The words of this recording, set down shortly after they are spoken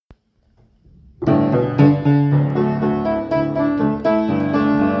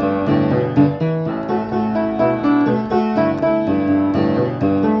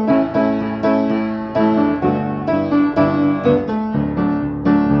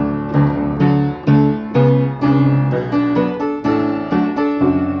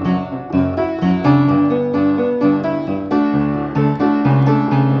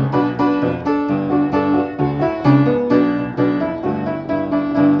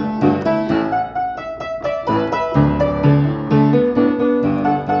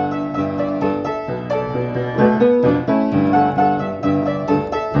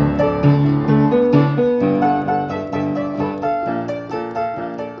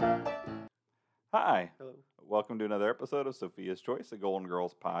Hi, Hello. welcome to another episode of Sophia's Choice, a Golden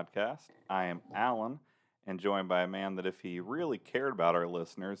Girls podcast. I am Alan, and joined by a man that if he really cared about our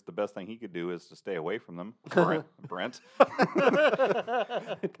listeners, the best thing he could do is to stay away from them, Brent.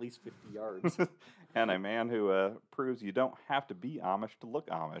 At least 50 yards. And a man who proves you don't have to be Amish to look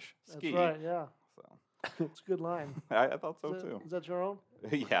Amish. That's Ski. right, yeah. So It's a good line. I thought so too. Is that your own?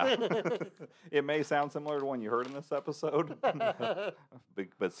 Yeah. It may sound similar to one you heard in this episode,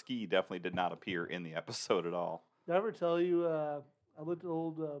 but Ski definitely did not appear in the episode at all. Did I ever tell you, I looked at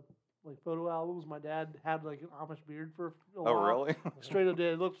old photo albums. My dad had like an Amish beard for a while. Oh, really? Straight up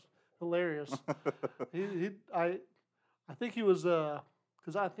did. It looked hilarious. I think he was,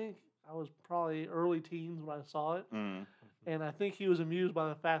 because I think I was probably early teens when I saw it. Mm. And I think he was amused by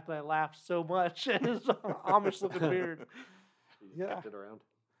the fact that I laughed so much at his Amish looking beard. You just Yeah. kept it around.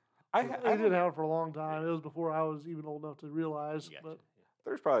 I didn't have it for a long time. It was before I was even old enough to realize. Gotcha. But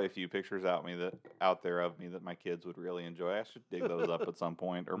There's probably a few pictures out there of me that my kids would really enjoy. I should dig those up at some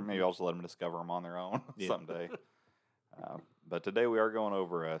point, or maybe I'll just let them discover them on their own Yeah. someday. But today we are going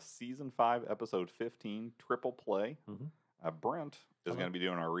over season 5, episode 15, Triple Play. Mhm. Brent is Hello. going to be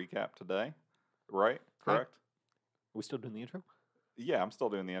doing our recap today, right? Hi. Correct? Are we still doing the intro? Yeah, I'm still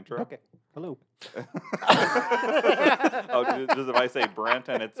doing the intro. Okay. Hello. Oh, just if I say Brent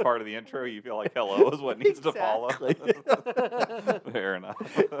and it's part of the intro, you feel like hello is what needs to follow. Exactly. Fair enough.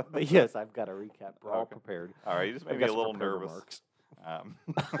 But yes, I've got a recap all Okay. prepared. All right, you just made I've me got a some little prepared nervous.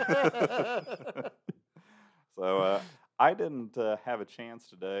 remarks. So I didn't have a chance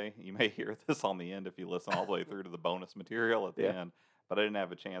today. You may hear this on the end if you listen all the way through to the bonus material at the Yeah. end. But I didn't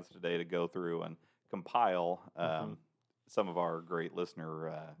have a chance today to go through and compile some of our great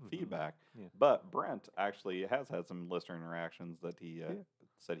listener feedback. Yeah. But Brent actually has had some listener interactions that he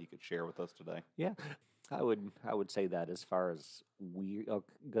said he could share with us today. Yeah. I would say that as far as we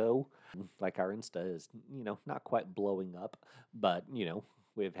go, like our Insta is, not quite blowing up, but,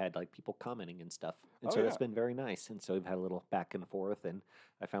 we've had like people commenting and stuff. And Oh, so that's yeah. been very nice. And so we've had a little back and forth, and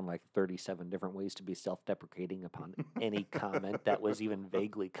I found like 37 different ways to be self-deprecating upon any comment that was even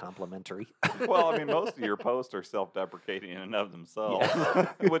vaguely complimentary. Well, I mean, most of your posts are self-deprecating in and of themselves,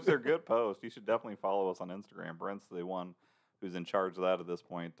 which they're good posts. You should definitely follow us on Instagram. Brent's the one who's in charge of that at this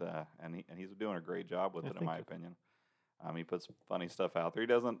point, and he's doing a great job with Yeah, it, in thank my you. opinion. He puts funny stuff out there. He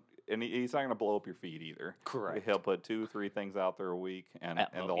doesn't, and he's not going to blow up your feed either. Correct. He'll put 2-3 things out there a week, and well,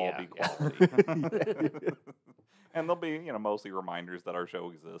 they'll all yeah, be yeah. quality. And they'll be, mostly reminders that our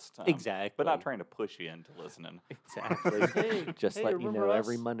show exists. Exactly. But not trying to push you into listening. Exactly. Hey, Just hey, let you remember know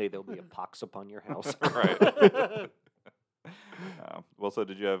every us? Monday there'll be a pox upon your house. Right. Well, so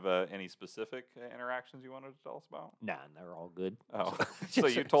did you have any specific interactions you wanted to tell us about? Nah, they're all good. Oh, so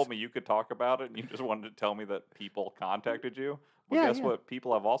you told me you could talk about it, and you just wanted to tell me that people contacted you? Well, Yeah, guess yeah. what?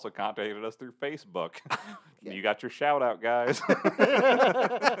 People have also contacted us through Facebook. You got your shout out, guys.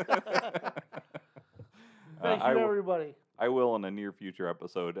 Thank you, everybody. I will, in a near future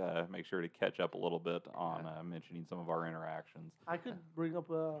episode, make sure to catch up a little bit on mentioning some of our interactions. I could bring up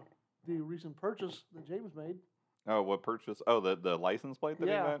the recent purchase that James made. Oh, what purchase? Oh, the license plate that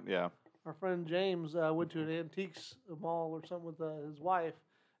Yeah. he had? Yeah. Our friend James went to an antiques mall or something with his wife,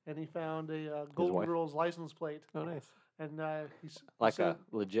 and he found a Golden wife? Girls license plate. Oh, nice. And he's Like said,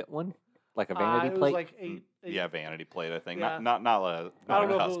 a legit one? Like a vanity it was plate? like eight. Yeah, vanity plate, I think. Yeah. Not a I don't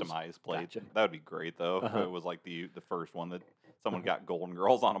know if it was- customized plate. Gotcha. That would be great, though, if Uh-huh. it was like the first one that someone got Golden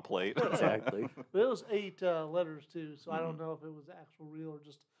Girls on a plate. Exactly. But it was 8 letters too, so I Mm-hmm. don't know if it was actual real or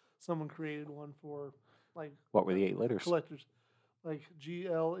just someone created one for like What were the 8 letters? collectors, like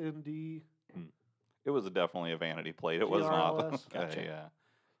GLND. It was definitely a vanity plate. It was not. GRLS. Gotcha. Yeah.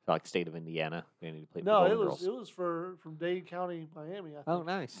 Like state of Indiana vanity plate. No, for it Golden was Girls. from Dade County, Miami. I think. Oh,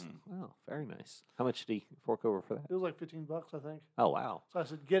 nice. Wow, very nice. How much did he fork over for that? It was like $15, I think. Oh, wow. So I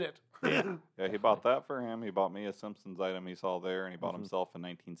said, "Get it." Yeah, he bought that for him. He bought me a Simpsons item he saw there, and he bought Mhm. himself a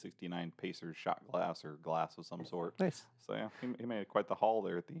 1969 Pacers shot glass or glass of some sort. Nice. So, yeah, he made quite the haul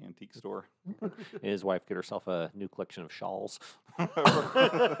there at the antique store. And his wife get herself a new collection of shawls.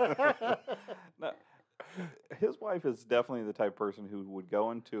 No, his wife is definitely the type of person who would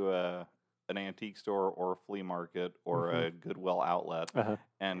go into an antique store or a flea market or a Goodwill outlet Uh-huh.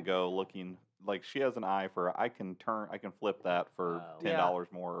 and go looking like she has an eye for I can flip that for Oh.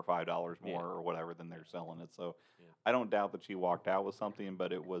 $10 more or $5 more Yeah. or whatever than they're selling it. So Yeah. I don't doubt that she walked out with something,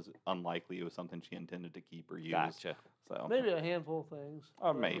 but it was unlikely it was something she intended to keep or use. Gotcha. So Maybe a handful of things.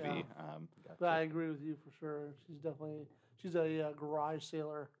 but, maybe. yeah. But Gotcha. I agree with you for sure. She's a garage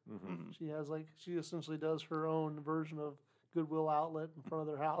sailor. Mhm. Mhm. She essentially does her own version of Goodwill outlet in front of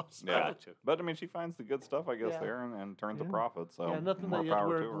their house. Yeah. Gotcha. But I mean, she finds the good stuff, I guess, Yeah. there and turns a Yeah. profit. So Yeah, nothing more that you have to power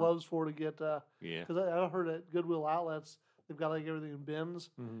wear to her. gloves for to get. Yeah. Because I heard at Goodwill outlets they've got like everything in bins.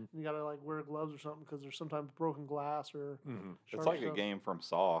 Mm-hmm. And you got to like wear gloves or something because there's sometimes broken glass or. Mm-hmm. It's sharp like a stuff. game from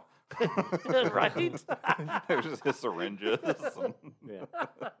Saw. Right? There's just his syringes. Yeah.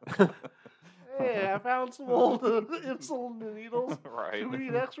 Hey, I found some old insulin needles. Right. Should we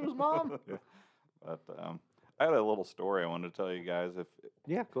need extras, Mom? But I had a little story I wanted to tell you guys. If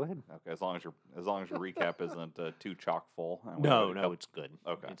Yeah. Go ahead. okay, as long as your recap isn't too chock full. and we No, already no, covered- it's good.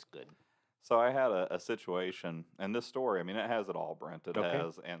 Okay. It's good. So I had a situation, and this story, I mean, it has it all, Brent. It Okay.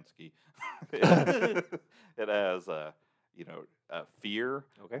 has Ansky. It has, fear,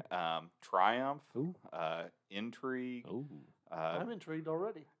 Okay. triumph, Ooh. intrigue. Ooh. I'm intrigued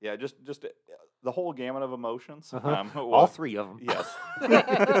already. Yeah, just the whole gamut of emotions. Uh-huh. All well, three of them. Yes.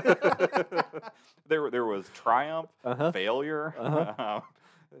 there was triumph, Uh-huh. failure, Uh-huh.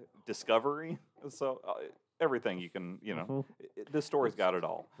 discovery. So everything you can, Mhm. this story's got it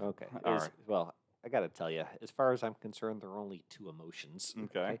all. Okay. All right. Well, I got to tell you, as far as I'm concerned, there are only two emotions.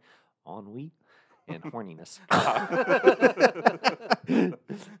 Okay. Ennui and horniness.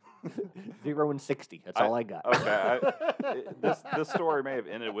 0 and 60. That's all I got. Okay. This story may have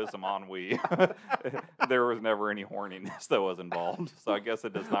ended with some ennui. There was never any horniness that was involved, so I guess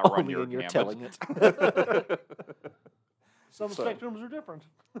it does not run Only your when you're gamut. telling it. Some So- spectrums are different.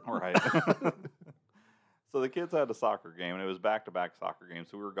 Right. So the kids had a soccer game, and it was back-to-back soccer games.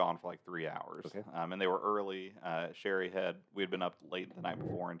 So we were gone for like 3 hours, Okay. And they were early. Sherry we had been up late the night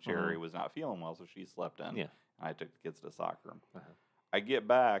before, and Sherry was not feeling well, so she slept in. Yeah. And I took the kids to soccer. Uh-huh. I get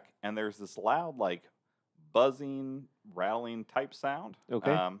back, and there's this loud, like buzzing, rattling type sound.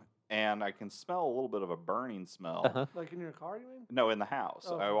 Okay. And I can smell a little bit of a burning smell. Uh-huh. Like in your car, you mean? No, in the house.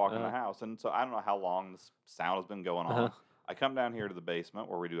 Oh, I okay. walk in the Uh-huh. house, and so I don't know how long this sound has been going on. Uh-huh. I come down here to the basement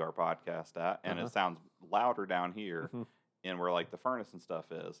where we do our podcast at, and Uh-huh. it sounds louder down here, Mhm. in where like the furnace and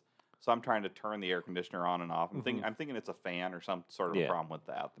stuff is. So I'm trying to turn the air conditioner on and off. I'm Mhm. thinking it's a fan or some sort of Yeah. a problem with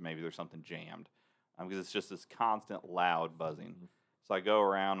that. Maybe there's something jammed, because it's just this constant loud buzzing. Mhm. So I go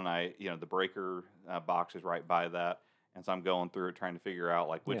around and the breaker box is right by that, and so I'm going through it trying to figure out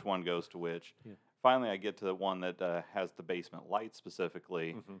like which Yeah. one goes to which. Yeah. Finally, I get to the one that has the basement light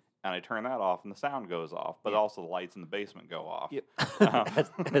specifically, Mhm. and I turn that off, and the sound goes off, but Yeah. also the lights in the basement go off. Yep. Um,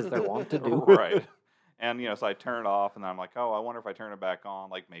 as they're wont to do. Right. And, so I turn it off, and I'm like, oh, I wonder if I turn it back on.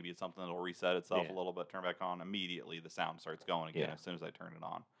 Like, maybe it's something that'll reset itself Yeah. a little bit, turn it back on. Immediately, the sound starts going again Yeah. as soon as I turn it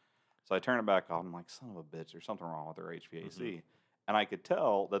on. So I turn it back on. I'm like, son of a bitch, there's something wrong with our HVAC. Mm-hmm. And I could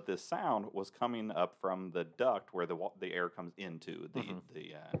tell that this sound was coming up from the duct where the air comes into the, Mhm.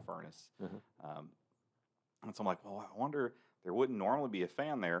 the furnace. Mhm. And so I'm like, well, I wonder, there wouldn't normally be a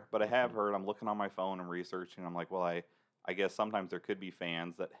fan there, but I have Mhm. heard, I'm looking on my phone and researching. I'm like, well, I guess sometimes there could be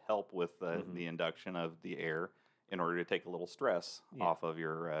fans that help with Mhm. the induction of the air in order to take a little stress Yeah. off of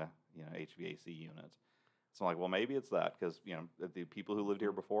your HVAC unit. So I'm like, well, maybe it's that, because the people who lived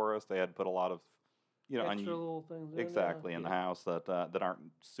here before us, they had put a lot of Extra unu- little things. exactly in the Yeah. house that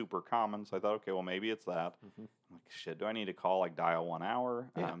aren't super common. So I thought, okay, well, maybe it's that. Mhm. I'm like, shit, do I need to call like dial 1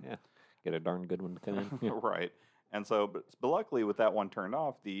 hour? Yeah, yeah. Get a darn good one to come in. Yeah. Right. And so, but luckily with that one turned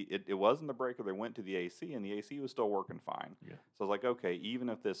off, it wasn't the breaker that went to the AC, and the AC was still working fine. Yeah. So I was like, okay, even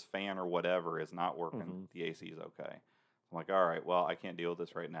if this fan or whatever is not working, Mhm. the AC is okay. I'm like, all right, well, I can't deal with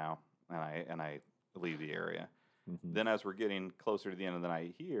this right now, and I leave the area. Mhm. Then as we're getting closer to the end of the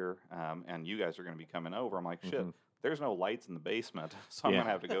night here, and you guys are going to be coming over, I'm like, shit, Mhm. there's no lights in the basement, so I'm Yeah. going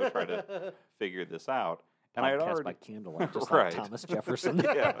to have to go try to figure this out. And I had Podcast already by candlelight, just Right. like Thomas Jefferson.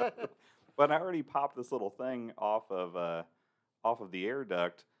 yeah. But I already popped this little thing off of the air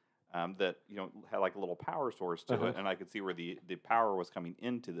duct that had like a little power source to Uh-huh. it, and I could see where the power was coming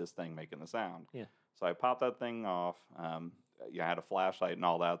into this thing making the sound. Yeah. So I popped that thing off. I had a flashlight and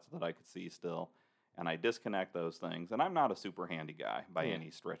all that so that I could see still, and I disconnect those things. And I'm not a super handy guy by Yeah.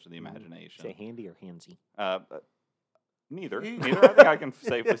 any stretch of the Mhm. imagination. Say handy or handsy? Neither. He- Neither. I think I can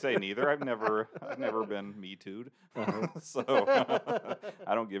safely say neither. I've never been Me Too'd. Uh-huh. So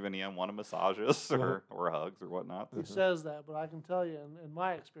I don't give any unwanted massages or hugs or whatnot. He says that, but I can tell you, in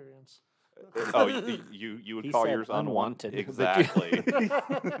my experience. Oh, you would He call said yours unwanted. unwanted, but you-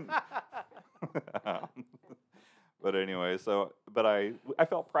 Exactly. But anyway, but I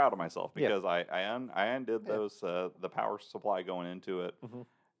felt proud of myself Yeah. because I undid those the power supply going into it, Mhm.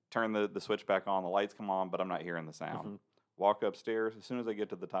 turn the switch back on, the lights come on, but I'm not hearing the sound. Mhm. Walk upstairs. As soon as I get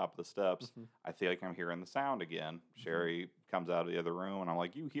to the top of the steps, Mhm. I feel like I'm hearing the sound again. Sherry comes out of the other room, and I'm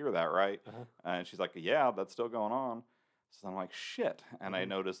like, "You hear that, right?" Uh-huh. And she's like, "Yeah, that's still going on." So I'm like, "Shit!" And I Mhm.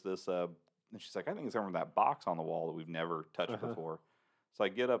 noticed this and she's like, I think it's from that box on the wall that we've never touched before. So I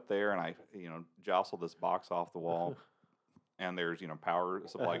get up there and I, jostle this box off the wall, and there's, power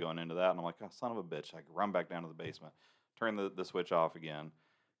supply going into that. And I'm like, oh, son of a bitch. I run back down to the basement, turn the switch off again,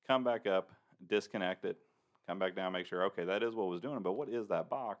 come back up, disconnect it, come back down, make sure, okay, that is what was doing it, but what is that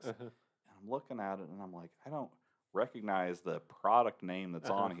box? And I'm looking at it and I'm like, I don't recognize the product name that's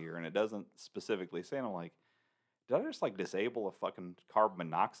on here, and it doesn't specifically say. And I'm like, did I just disable a fucking carbon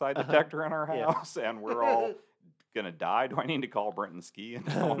monoxide detector in our house and we're all gonna die? Do I need to call Brenton Ski and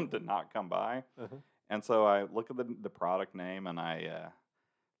tell him to not come by? And so I look at the product name and I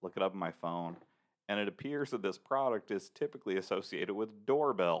look it up on my phone, and it appears that this product is typically associated with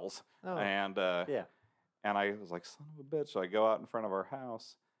doorbells. And and I was like, son of a bitch. So I go out in front of our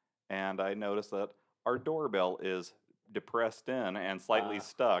house and I notice that our doorbell is depressed in and slightly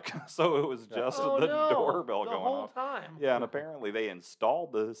stuck. So it was just the doorbell going off. Time. Yeah, and apparently they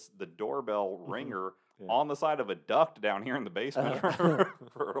installed the doorbell ringer on the side of a duct down here in the basement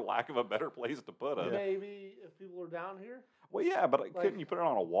for lack of a better place to put it. Maybe if people are down here. Well, yeah, but couldn't you put it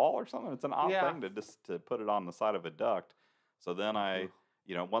on a wall or something? It's an odd thing to put it on the side of a duct. So then I,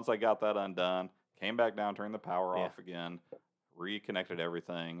 once I got that undone, came back down, turned the power off again, reconnected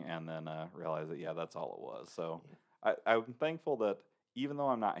everything, and then realized that, that's all it was. So I'm thankful that even though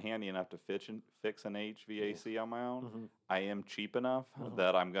I'm not handy enough to fix an HVAC on my own, I am cheap enough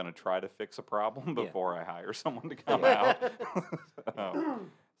that I'm going to try to fix a problem before I hire someone to come out.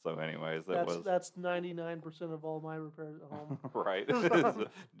 So anyways, that's 99% of all my repairs at home. Right.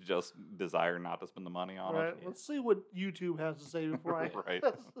 Just desire not to spend the money on it. Let's see what YouTube has to say before I... Right.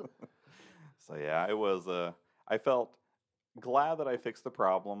 So yeah, it was, I felt glad that I fixed the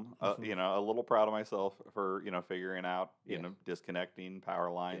problem. A little proud of myself for, figuring out, disconnecting power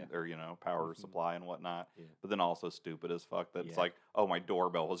line or, power supply and whatnot. But then also stupid as fuck that it's like, oh, my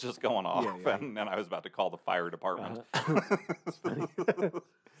doorbell was just going off and I was about to call the fire department. It's funny.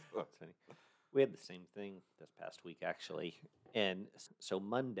 It's funny. We had the same thing this past week, actually. And so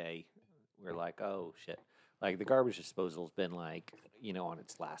Monday, we're like, oh, shit. Like, the garbage disposal's been, on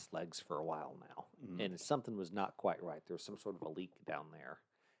its last legs for a while now. And something was not quite right. There was some sort of a leak down there.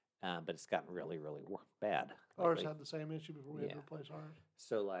 But it's gotten really, really bad. Ours had the same issue before we had to replace ours.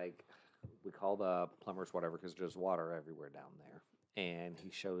 So, we call the plumbers, whatever, because there's water everywhere down there. And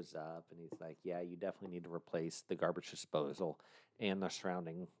he shows up, and he's like, yeah, you definitely need to replace the garbage disposal and the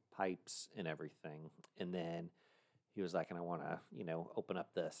surrounding pipes and everything. And then he was like, and I want to, open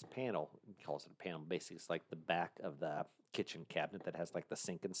up this panel. He calls it a panel. Basically, it's like the back of the kitchen cabinet that has, the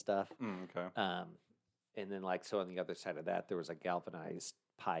sink and stuff. Okay. And then, so on the other side of that, there was a galvanized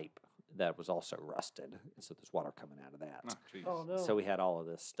pipe that was also rusted. And so there's water coming out of that. Oh, no. So we had all of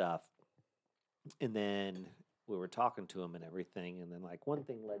this stuff. And then we were talking to him and everything, and then one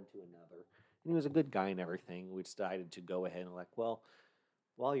thing led to another. And he was a good guy and everything. We decided to go ahead and well,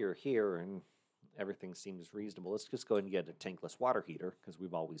 while you're here and everything seems reasonable, let's just go ahead and get a tankless water heater because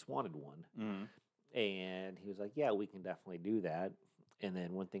we've always wanted one. And he was like, yeah, we can definitely do that. And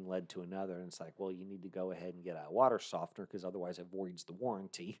then one thing led to another, and it's like, well, you need to go ahead and get a water softener because otherwise it voids the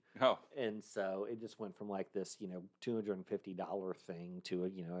warranty. Oh. And so it just went from this, $250 thing to a, a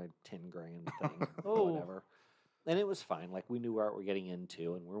 $10,000 thing or whatever. And it was fine. We knew what we're getting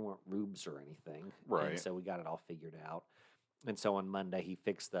into, and we weren't rubes or anything. Right. And so we got it all figured out. And so on Monday, he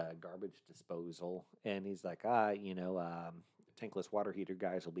fixed the garbage disposal, and he's like, tankless water heater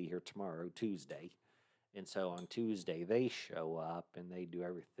guys will be here tomorrow, Tuesday. And so on Tuesday, they show up, and they do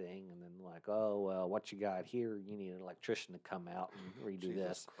everything, and then oh, well, what you got here? You need an electrician to come out and redo Jesus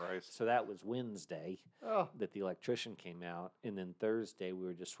this. Christ. So that was Wednesday that the electrician came out, and then Thursday, we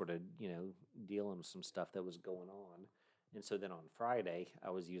were just sort of, dealing with some stuff that was going on. And so then on Friday, I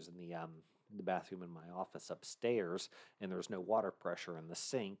was using the bathroom in my office upstairs, and there was no water pressure in the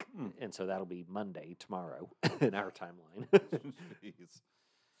sink. And so that'll be Monday, tomorrow, in our timeline. Jeez.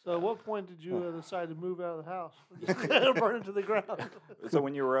 So at what point did you decide to move out of the house? Just burn it to the ground? So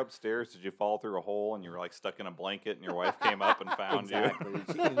when you were upstairs, did you fall through a hole and you were stuck in a blanket and your wife came up and found you?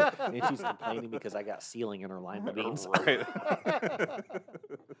 And she's complaining because I got ceiling in her lima beans. Right.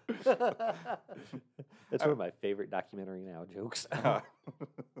 That's one of my favorite documentary now jokes.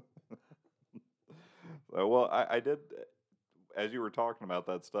 Well, I did, as you were talking about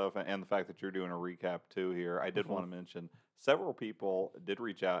that stuff and the fact that you're doing a recap too here, I did want to mention several people did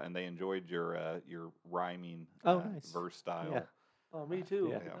reach out and they enjoyed your rhyming nice. verse style. Yeah. Oh, me too.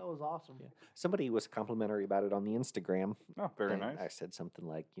 Yeah. That was awesome. Yeah. Somebody was complimentary about it on the Instagram. Oh, very and nice. I said something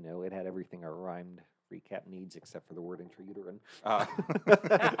like, it had everything I rhymed recap needs except for the word intrauterine. Uh,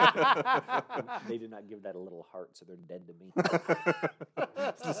 They did not give that a little heart, so they're dead to me.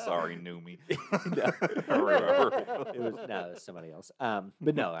 Sorry, Noomi. No. Or whoever. It was somebody else.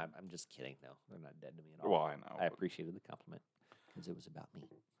 But no, I'm just kidding. No, they're not dead to me at all. Well, I know. I appreciated the compliment because it was about me.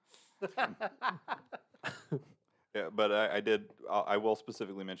 Yeah, but I will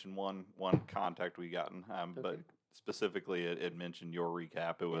specifically mention one contact we gotten. But Okay. specifically, it mentioned your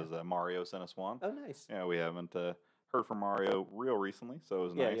recap. It was Mario sent us one. Oh, nice. Yeah, we haven't heard from Mario real recently, so it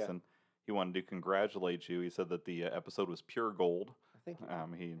was Yeah, nice. yeah. And he wanted to congratulate you. He said that the episode was pure gold. Thank you.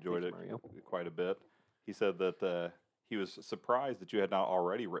 He enjoyed you, it Mario. quite a bit. He said that he was surprised that you had not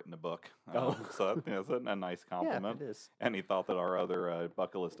already written a book. Oh. So that's a nice compliment. Yeah, it is. And he thought that our other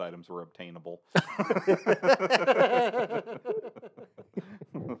bucket list items were obtainable.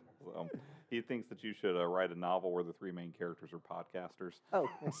 So, he thinks that you should write a novel where the three main characters are podcasters. Oh,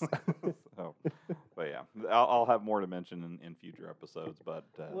 nice. So, but yeah, I'll have more to mention in future episodes. But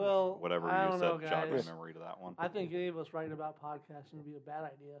Well, whatever I you don't said know, jogged my guys. memory to that one. I think any of us writing about podcasting would be a bad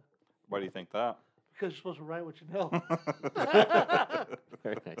idea Why do you think that? because you're supposed to write what you know.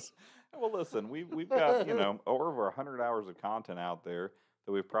 Very nice. Well, listen, we've got over 100 hours of content out there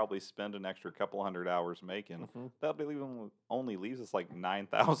that we've probably spent an extra couple hundred hours making. Mhm. That only leaves us like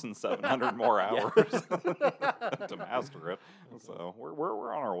 9,700 more Yeah. hours to master it. So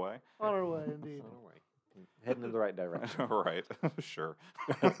we're on our way. On our way, indeed. All right. Heading in the right direction. Right, sure.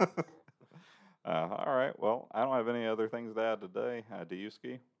 All right. Well, I don't have any other things to add today. Do you,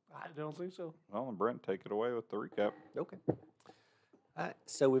 Ski? I don't think so. Well, and Brent, take it away with the recap. Okay. All right,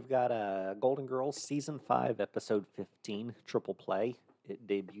 so we've got Golden Girls Season 5, Episode 15, Triple Play. It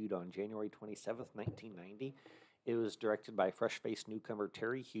debuted on January 27th, 1990. It was directed by fresh-faced newcomer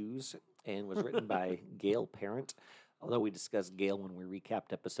Terry Hughes and was written by Gail Parent. Although we discussed Gail when we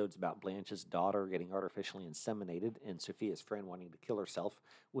recapped episodes about Blanche's daughter getting artificially inseminated and Sophia's friend wanting to kill herself,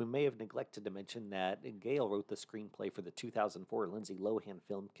 we may have neglected to mention that Gail wrote the screenplay for the 2004 Lindsay Lohan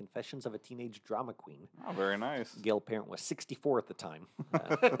film Confessions of a Teenage Drama Queen. Oh, very nice. Gail Parent was 64 at the time,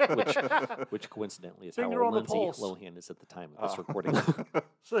 which coincidentally is Finger how on old the Lindsay pulse. Lohan is at the time of this Oh. recording.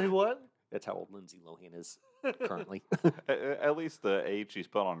 Say what? That's how old Lindsay Lohan is currently. At least the age she's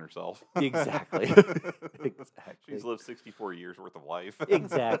put on herself. Exactly. Exactly. She's lived 64 years worth of life.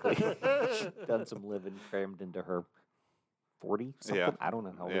 Exactly. Done some living crammed into her 40 something. Yeah. I don't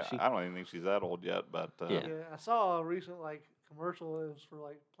know how old Yeah, is she. I don't even think she's that old yet, but Yeah. Yeah, I saw a recent commercial. It was for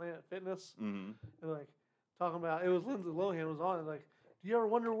Planet Fitness, mhm. and talking about it was Lindsay Lohan was on it. Do you ever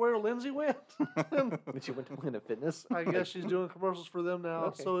wonder where Lindsay went? But she went to Planet Fitness. I guess she's doing commercials for them now.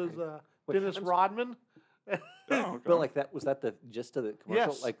 Okay, So is nice. Wait, Dennis I'm s- Rodman. Oh, okay. But was that the gist of the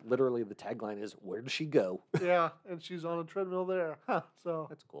commercial? Yes. Like literally the tagline is "Where does she go?" Yeah, and she's on a treadmill there. Huh. So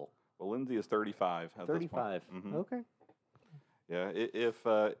That's cool. Well, Lindsay is 35. At 35. This point. Mhm. Okay. Yeah,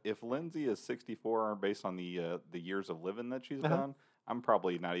 if Lindsay is 64 based on the years of living that she's Uh-huh. done, I'm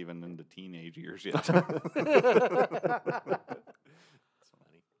probably not even into teenage years yet. That's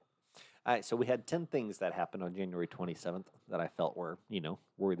funny. All right, so we had 10 things that happened on January 27th that I felt were,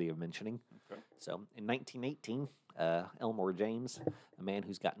 worthy of mentioning. Okay. So in 1918, Elmore James, a man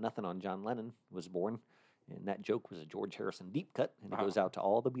who's got nothing on John Lennon, was born. And that joke was a George Harrison deep cut, and it goes out to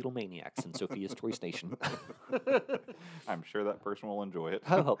all the Beatlemaniacs in Sophia's Toy Station. I'm sure that person will enjoy it.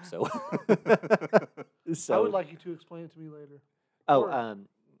 I hope so. I would like you to explain it to me later. Oh, Or-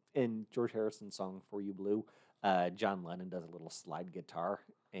 in George Harrison's song "For You Blue," John Lennon does a little slide guitar,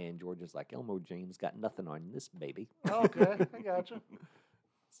 and George is like, "Elmore James got nothing on this baby." Okay, I gotcha.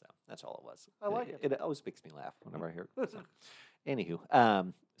 So that's all it was. I like it. It always makes me laugh whenever I hear it. So, anywho,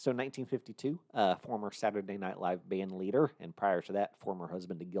 so 1952, former Saturday Night Live band leader, and prior to that, former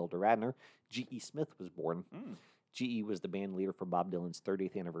husband to Gilda Radner, G.E. Smith was born. Mm. G.E. was the band leader for Bob Dylan's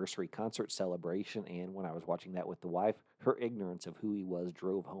 30th anniversary concert celebration, and when I was watching that with the wife, her ignorance of who he was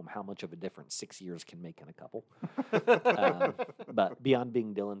drove home how much of a difference 6 years can make in a couple. But beyond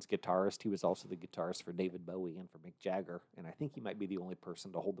being Dylan's guitarist, he was also the guitarist for David Bowie and for Mick Jagger, and I think he might be the only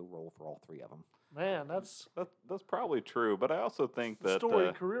person to hold the role for all three of them. Man, that's That's probably true, but I also think the that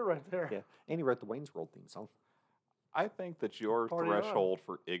story career right there. Yeah, and he wrote the Wayne's World theme song. I think that your Party on. threshold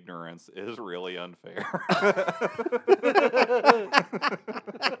for ignorance is really unfair.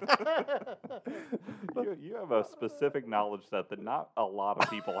 you have a specific knowledge set that not a lot of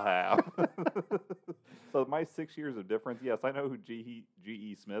people have. So my 6 years of difference, yes, I know who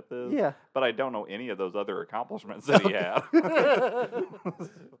G.E. Smith is, Yeah, but I don't know any of those other accomplishments that he had.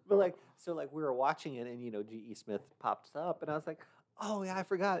 but we were watching it, and G.E. Smith pops up, and I was like, "Oh yeah, I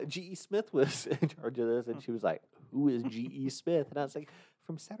forgot G.E. Smith was in charge of this," and she was like, "Who is G.E. Smith?" And I was like,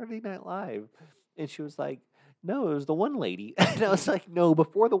 "From Saturday Night Live." And she was like, no, it was the one lady. And I was like, no,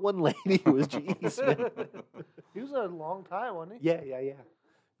 before the one lady it was G.E. Smith. He was a long time, wasn't he?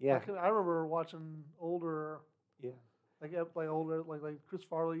 Yeah. I remember watching older, Yeah. like older, like Chris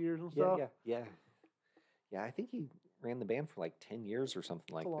Farley years and Yeah, stuff. yeah. I think he ran the band for like 10 years or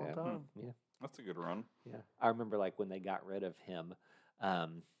something like a long that. time. Yeah. That's a good run. Yeah. I remember like when they got rid of him,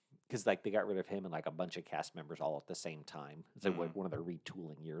 because like they got rid of him and like a bunch of cast members all at the same time. It's like one of their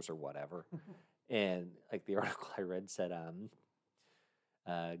retooling years or whatever. And like the article I read said,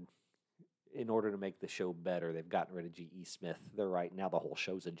 in order to make the show better, they've gotten rid of G.E. Smith. They're right now the whole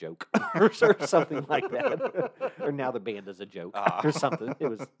show's a joke or something like that. Or now the band is a joke or something.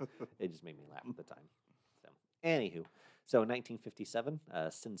 It just made me laugh at the time. So, anywho, so in 1957,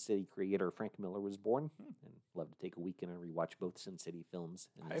 Sin City creator Frank Miller was born, and love to take a weekend and rewatch both Sin City films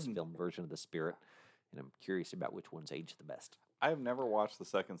and this film version of The Spirit. And I'm curious about which one's aged the best. I've never watched the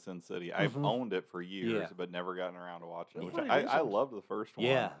second Sin City. I've owned it for years, Yeah. but never gotten around to watching it. It's Which pretty I decent. loved the first one.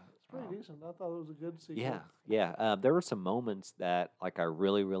 Yeah. It's pretty decent. I thought it was a good sequel. Yeah. There were some moments that like I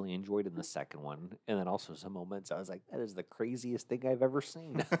really, really enjoyed in the second one, and then also some moments I was like, "That is the craziest thing I've ever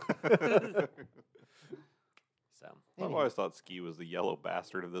seen." So I've anyway. always thought Ski was the yellow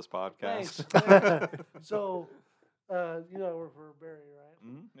bastard of this podcast. Thanks. So, you know, we're for Barry,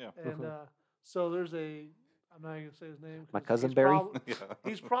 right? Yeah. And so there's I'm not going to say his name. My 'cause cousin he's Barry? Yeah.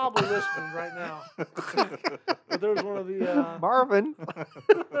 He's probably listening right now. But there was one of the Marvin.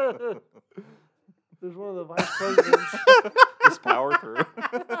 there's one of the vice presidents Just power through.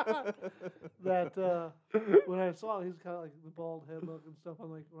 that when I saw him, he's kind of like the bald head look and stuff.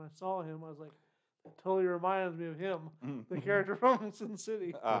 I'm like, when I saw him, I was like, it totally reminds me of him, the character from Sin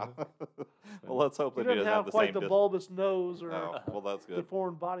City. Well, let's hope He that he doesn't doesn't have the quite same the bulbous nose or Oh, well, that's good.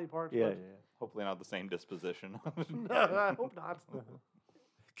 deformed body parts. Yeah, but Hopefully not the same disposition. no, I hope not.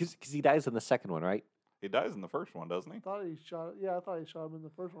 Because he dies in the second one, right? He dies in the first one, doesn't he? I thought he shot. Yeah, I thought he shot him in the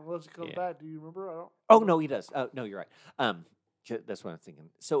first one. Unless he comes Yeah. back. Do you remember? I don't. Oh no, he does. No, you're right. That's what I'm thinking.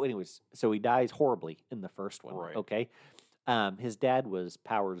 So, anyways, so he dies horribly in the first one. Right. Okay. His dad was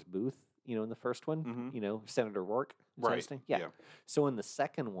Powers Booth. You know, in the first one, Mhm. you know, Senator Rourke. is that Right. his name? Yeah. Yeah. So in the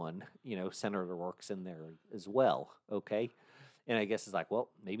second one, you know, Senator Rourke's in there as well. Okay. And I guess it's like, well,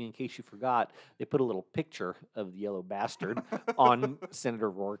 maybe in case you forgot, they put a little picture of the yellow bastard on Senator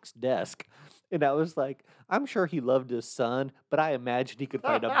Rourke's desk. And I was like, I'm sure he loved his son, but I imagine he could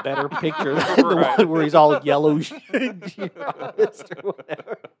find a better picture than the Right. one where he's all yellow jaundiced or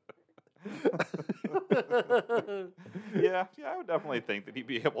whatever. Yeah, I would definitely think that he'd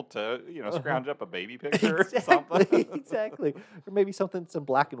be able to, scrounge up a baby picture or something. Exactly. Or maybe something that's in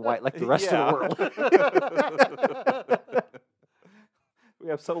black and white like the rest of the world. We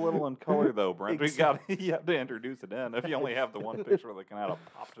have so little in color, though, Brent. Exactly. You have to introduce it in if you only have the one picture that can have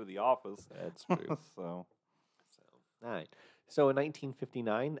pop to the office. That's true. So, All right. So in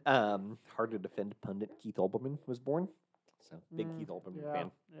 1959, hard to defend pundit Keith Olbermann was born. So big Keith Olbermann yeah,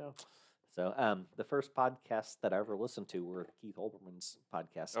 fan. yeah. So the first podcasts that I ever listened to were Keith Olbermann's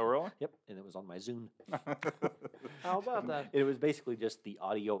podcast. oh really? Yep, and it was on my Zune. How about that? It was basically just the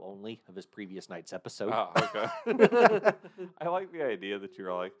audio only of his previous night's episode. Oh, okay. I like the idea that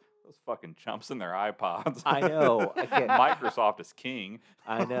you're like those fucking chumps in their iPods. I know. I can't. Microsoft is king.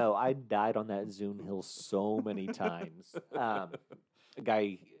 I know. I died on that Zune hill so many times. A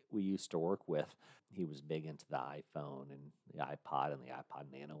guy we used to work with, he was big into the iPhone and the iPod and the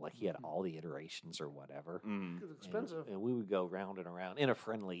iPod Nano. Like he had all the iterations or whatever. Mm. It's And- expensive. And we would go round and around in a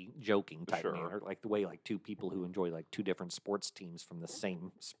friendly, joking type Sure. manner, like the way like two people who enjoy like two different sports teams from the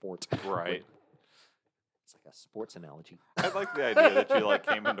same sport. Right. It's like a sports analogy. I like the idea that you like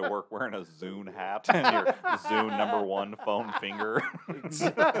came into work wearing a Zune hat and your Zune #1 phone finger.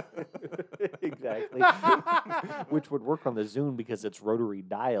 Exactly. Which would work on the Zune because it's rotary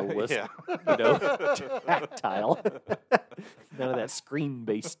dial-less, Yeah. you know, tactile. None of that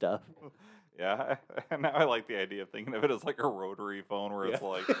screen-based stuff. Yeah, and now I like the idea of thinking of it as like a rotary phone where it's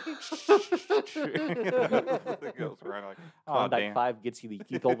like it goes around like, oh Klondike damn, 5 gets you the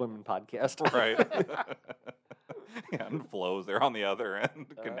Keith Olbermann podcast. right? Yeah, and flows there on the other end,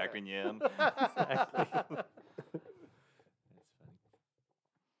 connecting you in. Exactly.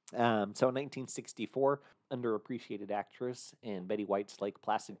 So in 1964, underappreciated actress and Betty White's Lake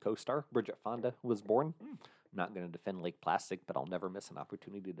Placid co-star, Bridget Fonda, was born. I'm not going to defend Lake Placid, but I'll never miss an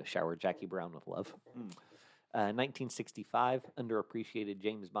opportunity to shower Jackie Brown with love. 1965, underappreciated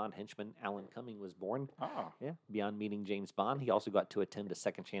James Bond henchman Alan Cumming was born. Oh, Yeah, beyond meeting James Bond, he also got to attend a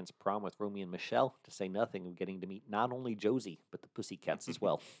second chance prom with Romeo and Michelle, to say nothing of getting to meet not only Josie, but the Pussycats as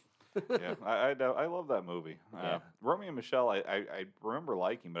well. Yeah, I love that movie. Yeah. Romeo and Michelle, I remember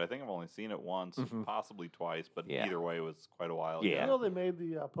liking, but I think I've only seen it once, Mhm. possibly twice. But Yeah. either way, it was quite a while Yeah. You ago. know they made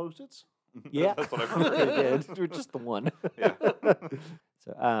the Post-its? Yeah, That's what I've they heard. did. They're just the one. Yeah.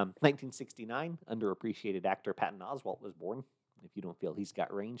 So, 1969, underappreciated actor Patton Oswalt was born. If you don't feel he's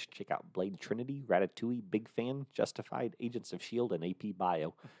got range, check out Blade Trinity, Ratatouille, Big Fan, Justified, Agents of S.H.I.E.L.D., and AP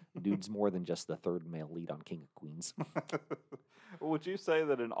Bio. Dude's more than just the third male lead on King of Queens. Would you say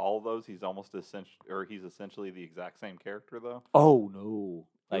that in all those he's almost he's essentially the exact same character though? Oh, no.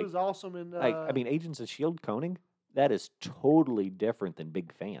 He Like, was awesome in. I mean, Agents of S.H.I.E.L.D. Koenig, that is totally different than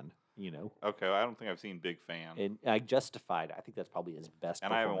Big Fan, Okay, I don't think I've seen Big Fan, And Justified, I think that's probably his best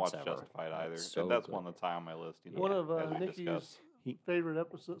and I haven't performance watched ever. Justified either. So and that's good. one that's high on my list. one of as we Nikki's discussed. favorite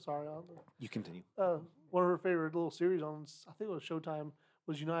episodes. Sorry, You continue. one of her favorite little series on. I think it was Showtime.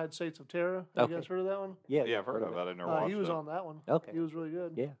 Was United States of Terror. Have you guys heard of that one? Yeah, Yeah, I've heard of it. it. I never watched He was it. on that one. Okay. He was really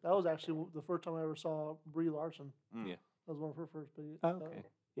good. Yeah. That was actually the first time I ever saw Brie Larson. Mm. Yeah. That was one of her first big. Oh, okay.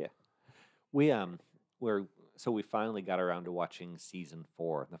 Yeah. We finally got around to watching season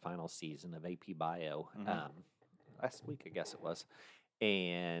 4, the final season of AP Bio, Mhm. last week, I guess it was.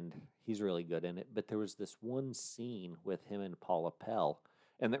 And he's really good in it. But there was this one scene with him and Paula Pell,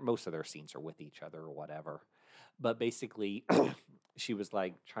 and most of their scenes are with each other or whatever. But basically, she was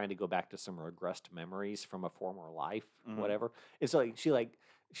like trying to go back to some regressed memories from a former life, Mhm. whatever. And so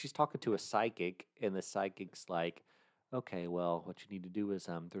she's talking to a psychic, and the psychic's like, okay, well, what you need to do is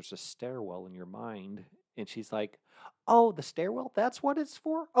there's a stairwell in your mind. And she's like, oh, the stairwell? That's what it's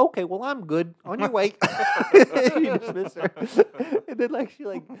for? Okay, well, I'm good. On your way. You dismiss her. And then she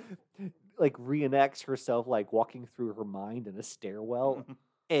reenacts herself walking through her mind in a stairwell.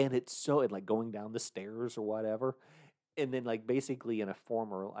 And it's so going down the stairs or whatever. And then basically in a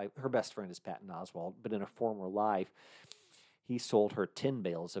former life, her best friend is Patton Oswalt, but in a former life, he sold her 10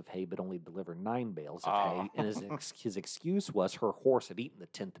 bales of hay, but only delivered 9 bales of hay. And his excuse was her horse had eaten the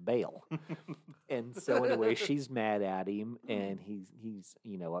 10th bale. And so anyway, she's mad at him, and he's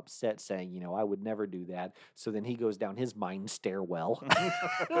upset, saying, I would never do that. So then he goes down his mind stairwell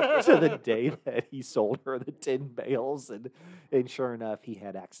to the day that he sold her the 10 bales, and sure enough, he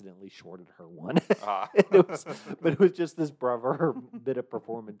had accidentally shorted her one. But it was just this bravura bit of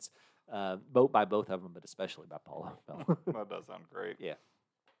performance. By both of them, but especially by Paula Pell. That does sound great. Yeah.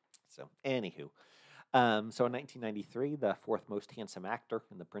 So, anywho. So in 1993, the fourth most handsome actor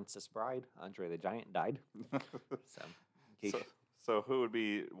in The Princess Bride, Andre the Giant, died. So, in case So who would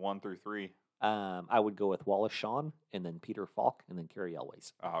be 1 through 3? I would go with Wallace Shawn, and then Peter Falk, and then Carrie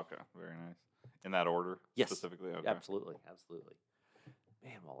Elways. Oh, okay. Very nice. In that order? Yes. Specifically? Okay. Absolutely.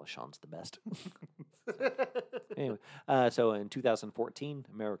 Man, Wallace Shawn's the best. Anyway, so in 2014,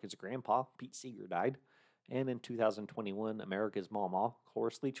 America's grandpa, Pete Seeger, died. And in 2021, America's mama,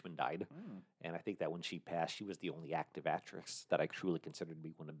 Cloris Leachman, died. Mm. And I think that when she passed, she was the only active actress that I truly considered to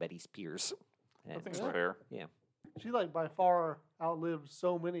be one of Betty's peers. I And think so- it's fair. She by far outlived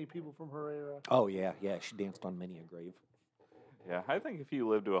so many people from her era. Oh, yeah. She danced on many a grave. Yeah, I think if you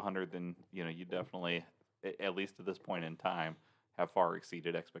live to 100, then you definitely, at least at this point in time, have far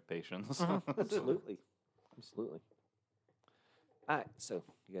exceeded expectations. Absolutely. All right, so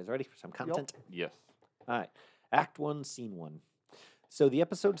you guys ready for some content? Yes. All right. Act 1, Scene 1. So the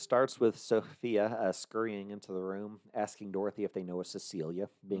episode starts with Sophia scurrying into the room, asking Dorothy if they know a Cecilia,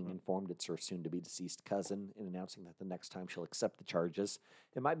 being informed it's her soon-to-be deceased cousin, and announcing that the next time she'll accept the charges.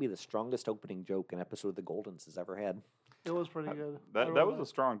 It might be the strongest opening joke an episode of The Goldens has ever had. It was pretty good. That was a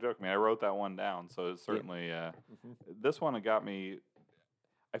strong joke. I mean, I wrote that one down, so it's certainly this one got me.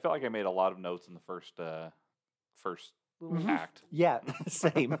 I felt like I made a lot of notes in the first act. Yeah,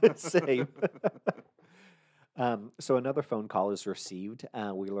 same. So another phone call is received.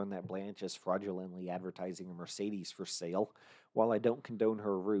 We learn that Blanche is fraudulently advertising a Mercedes for sale. While I don't condone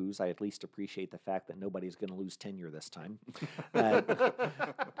her ruse, I at least appreciate the fact that nobody's going to lose tenure this time.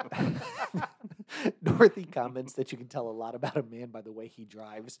 Dorothy comments that you can tell a lot about a man by the way he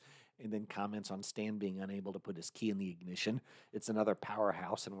drives, and then comments on Stan being unable to put his key in the ignition. It's another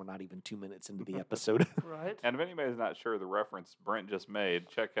powerhouse, and we're not even 2 minutes into the episode. Right. And if anybody's not sure the reference Brent just made,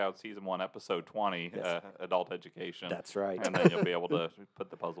 check out season 1, episode 20, Yes. Adult Education. That's right. And then you'll be able to put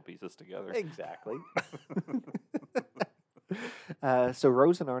the puzzle pieces together. Exactly. So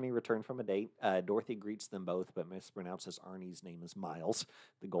Rose and Arnie return from a date. Dorothy greets them both, but mispronounces Arnie's name as Miles.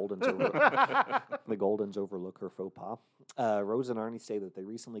 The Goldens overlook her faux pas. Rose and Arnie say that they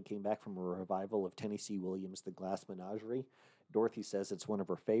recently came back from a revival of Tennessee Williams' The Glass Menagerie. Dorothy says it's one of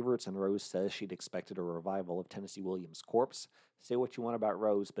her favorites, and Rose says she'd expected a revival of Tennessee Williams' Corpse. Say what you want about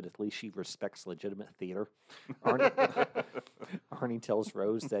Rose, but at least she respects legitimate theater. Arnie, Arnie tells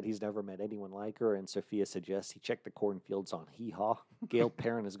Rose that he's never met anyone like her, and Sophia suggests he check the cornfields on Hee Haw. Gail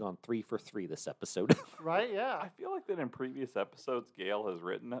Perrin has gone 3 for 3 this episode. Right? Yeah. I feel like that in previous episodes, Gail has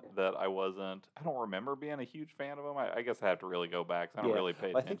written that I don't remember being a huge fan of him. I guess I have to really go back. 'Cause I don't Yeah. really pay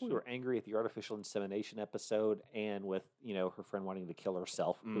Well, I attention. think we were angry at the artificial insemination episode and with, her friend wanting to kill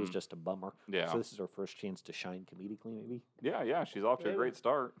herself. It was just a bummer. Yeah. So this is our first chance to shine comedically, maybe? Yeah, she's off to a Maybe. great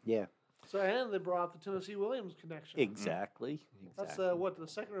start. Yeah. So, and they brought up the Tennessee Williams connection. Exactly. That's exactly. what, the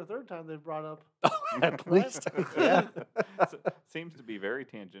second or third time they've brought up. At least. Yeah. Seems to be very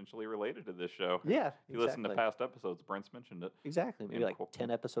tangentially related to this show. Yeah. If you listen to exactly. past episodes, Brent's mentioned it. Exactly. Maybe in like qu-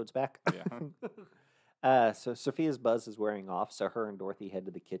 10 episodes back. Yeah. So Sophia's buzz is wearing off, so her and Dorothy head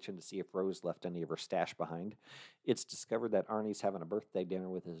to the kitchen to see if Rose left any of her stash behind. It's discovered that Arnie's having a birthday dinner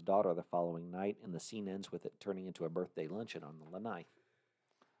with his daughter the following night, and the scene ends with it turning into a birthday luncheon on the lanai.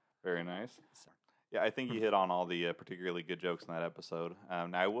 Very nice. So, Yeah, I think you hit on all the particularly good jokes in that episode. Now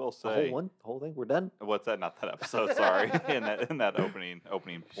I will the say, whole thing, we're done. what's that? Not that episode. Sorry, in that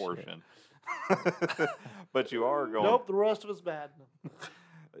opening portion. But you are going. Nope, the rest of it's bad.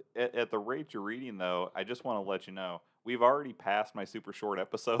 At the rate you're reading, though, I just want to let you know we've already passed my super short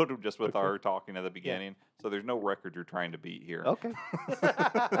episode just with Okay. our talking at the beginning. So there's no record you're trying to beat here. Okay.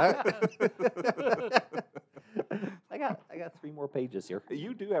 I got 3 more pages here.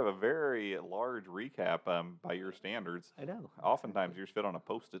 You do have a very large recap by your standards. I know. Oftentimes yours fit on a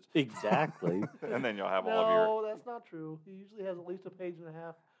Post-it, Exactly. and then you'll have all of your. No, that's not true. He usually has at least a page and a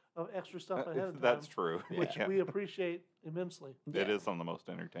half of extra stuff ahead of time. That's true. Which Yeah. we appreciate immensely. It Yeah. is some of the most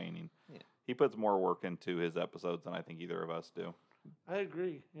entertaining. Yeah. He puts more work into his episodes than I think either of us do. I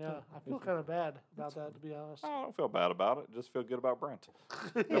agree. Yeah, I feel kind of bad about that, to be honest. I don't feel bad about it. Just feel good about Brent.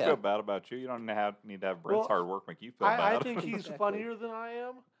 Don't Yeah. feel bad about you. You don't need to have Brent's Well, hard work make you feel I bad. think he's Exactly. funnier than I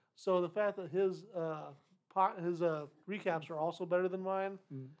am. So the fact that his recaps are also better than mine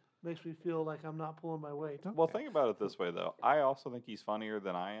makes me feel like I'm not pulling my weight. Well, think about it this way, though. I also think he's funnier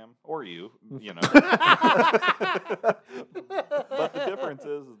than I am, or you. You know. But the difference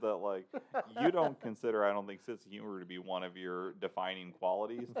is that like you don't consider, I don't think, sense of humor to be one of your defining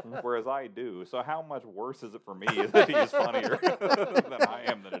qualities, whereas I do. So how much worse is it for me that he's funnier than I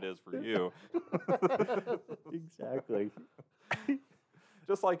am than it is for you? Exactly.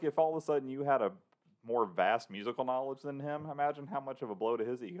 Just like if all of a sudden you had a more vast musical knowledge than him, imagine how much of a blow to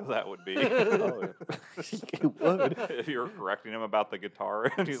his ego that would be. Oh, it would. If you're correcting him about the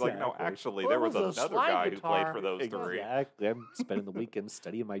guitar, and he's like, "No, Exactly. actually, Well, there it was was a another slide guy who played guitar. for those three." Exactly. I'm spending the weekend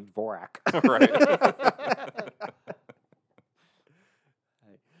studying my Dvorak. Right.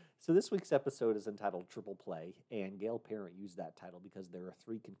 So this week's episode is entitled Triple Play, and Gail Parent used that title because there are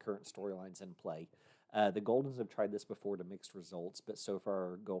 3 concurrent storylines in play. The Goldens have tried this before to mixed results, but so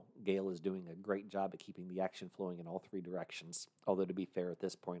far Gail is doing a great job at keeping the action flowing in all 3 directions. Although to be fair, at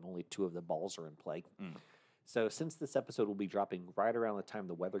this point, only 2 of the balls are in play. So since this episode will be dropping right around the time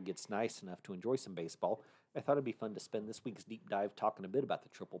the weather gets nice enough to enjoy some baseball, I thought it'd be fun to spend this week's deep dive talking a bit about the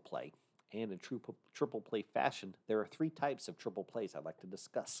triple play. And in true triple play fashion, there are 3 types of triple plays I'd like to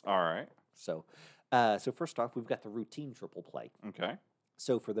discuss. All right. So first off, we've got the routine triple play. Okay.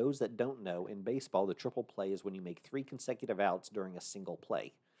 So for those that don't know, in baseball, the triple play is when you make 3 consecutive outs during a single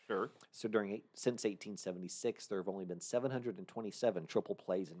play. Sure. So since 1876, there have only been 727 triple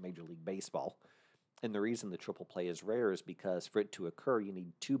plays in Major League Baseball. And the reason the triple play is rare is because for it to occur, you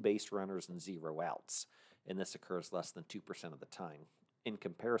need 2 base runners and 0 outs. And this occurs less than 2% of the time. In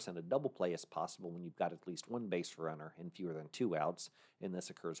comparison, a double play is possible when you've got at least 1 base runner and fewer than 2 outs, and this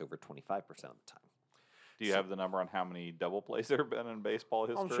occurs over 25% of the time. Do you have the number on how many double plays there have been in baseball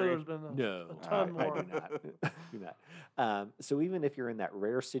history? I'm sure there's been a ton I more. do not. Do not. So even if you're in that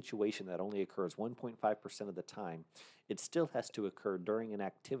rare situation that only occurs 1.5% of the time, it still has to occur during an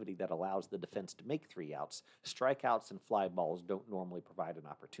activity that allows the defense to make 3 outs. Strikeouts and fly balls don't normally provide an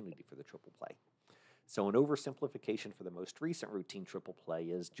opportunity for the triple play. So an oversimplification for the most recent routine triple play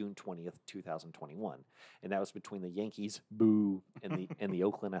is June 20th, 2021. And that was between the Yankees, boo, and the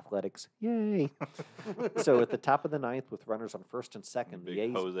Oakland Athletics, yay. So at the top of the 9th with runners on first and second, the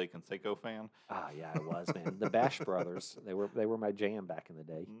Big A's... Jose Canseco fan. Ah, yeah, I was, man. The Bash brothers, they were my jam back in the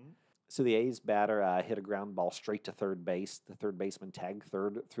day. Mhm. So the A's batter hit a ground ball straight to third base. The third baseman tagged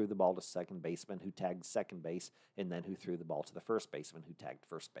third, threw the ball to second baseman, who tagged second base, and then who threw the ball to the first baseman, who tagged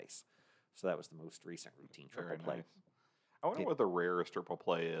first base. So that was the most recent routine triple Very play. nice. I wonder Yeah. what the rarest triple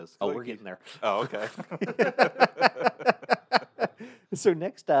play is. 'Cause Oh, like we're you- getting there. Oh, okay. So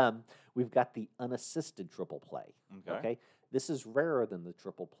next, we've got the unassisted triple play. Okay. Okay. This is rarer than the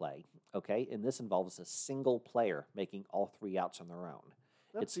triple play, okay? And this involves a single player making all 3 outs on their own.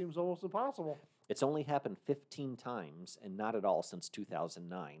 That seems almost impossible. It's only happened 15 times and not at all since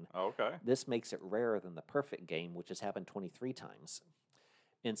 2009. Okay. This makes it rarer than the perfect game, which has happened 23 times.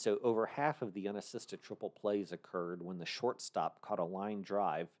 And so over half of the unassisted triple plays occurred when the shortstop caught a line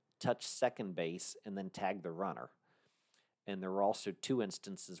drive, touched second base, and then tagged the runner. And there were also 2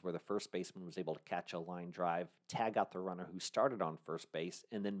 instances where the first baseman was able to catch a line drive, tag out the runner who started on first base,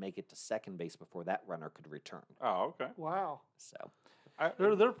 and then make it to second base before that runner could return. Oh, okay. Wow. So,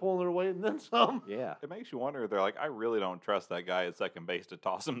 They're pulling their weight and then some. yeah. It makes you wonder. They're like, I really don't trust that guy at second base to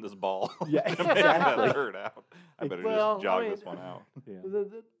toss him this ball. Yeah, to make exactly. that third out. I better Well, just jog I mean, this one out. Yeah.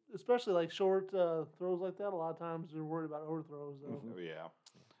 Especially like short throws like that, a lot of times they're worried about overthrows, though. Mhm. Yeah.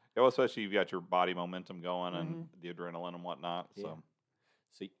 Yeah, well, especially you've got your body momentum going and Mhm. the adrenaline and whatnot. Yeah. So,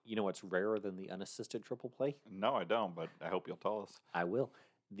 So, you know what's rarer than the unassisted triple play? no, I don't, but I hope you'll tell us. I will.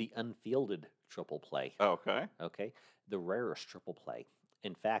 The unfielded triple play. Okay. Okay. The rarest triple play.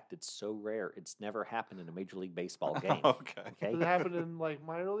 In fact, it's so rare, it's never happened in a Major League Baseball game. Okay. Okay. Does it happen in like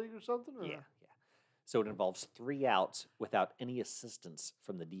minor league or something? Or? Yeah. So it involves 3 outs without any assistance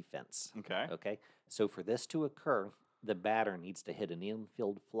from the defense. Okay. Okay. So for this to occur, the batter needs to hit an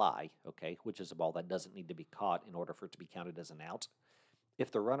infield fly, okay, which is a ball that doesn't need to be caught in order for it to be counted as an out.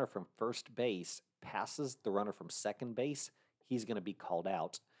 If the runner from first base passes the runner from second base, he's going to be called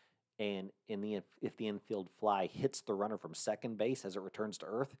out. And if the infield fly hits the runner from second base as it returns to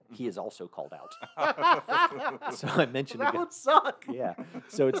earth, he is also called out. So I mentioned that ago- would suck. yeah.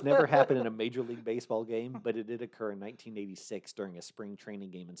 So it's never happened in a Major League Baseball game, but it did occur in 1986 during a spring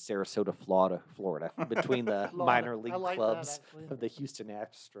training game in Sarasota, Florida, between the Florida. minor I league like that, clubs actually. of the Houston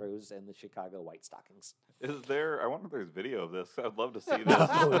Astros and the Chicago White Stockings. Is there? I wonder if there's video of this. I'd love to see this.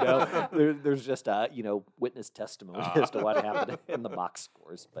 No, there's just witness testimony as to what happened in the box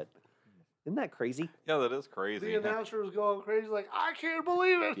scores. But isn't that crazy? Yeah, that is crazy. The announcer was going crazy, like, I can't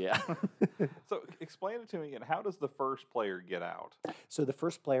believe it. Yeah. So explain it to me again. How does the first player get out? So the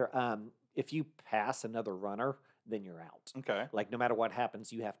first player, if you pass another runner, then you're out. Okay. Like no matter what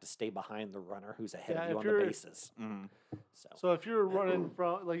happens, you have to stay behind the runner who's ahead Yeah, of you if on the you're- bases. Mm. So if you're running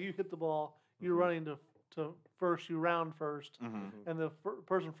from, like, you hit the ball, you're running to first, you round first, Mm-hmm. and the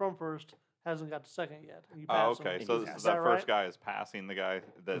person from first hasn't got to second yet. And you Oh, pass them. okay. Is So that that first right? guy is passing the guy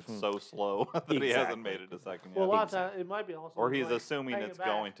that's Mhm. so slow that he hasn't Exactly. made it to second yet. Well, a lot of times it might be also. Or he's like, assuming hang it it's back,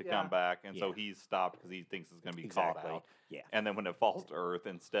 going to come yeah. back, and so Yeah. he's stopped because he thinks it's going to be Exactly. caught out. Yeah. And then when it falls to earth,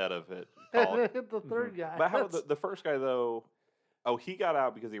 instead of it And called, then hit the third guy. but how That's- the first guy though? Oh, he got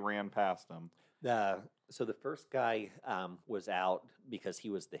out because he ran past him. So the first guy was out because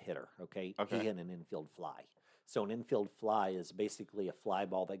he was the hitter. Okay. Okay. He hit an infield fly. So an infield fly is basically a fly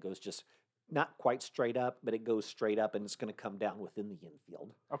ball that goes just not quite straight up, but it goes straight up and it's going to come down within the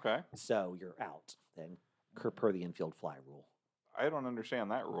infield. Okay, So you're out then, per the infield fly rule. I don't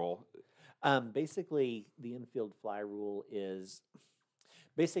understand that rule. Basically, the infield fly rule is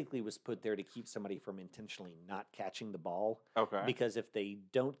basically was put there to keep somebody from intentionally not catching the ball. Okay, Because if they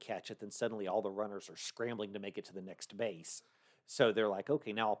don't catch it, then suddenly all the runners are scrambling to make it to the next base. So they're like,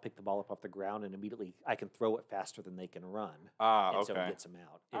 okay, now I'll pick the ball up off the ground and immediately I can throw it faster than they can run. And so it okay, gets them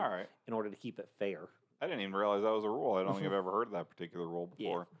out. all right. In order to keep it fair. I didn't even realize that was a rule. I don't think I've ever heard of that particular rule Yeah.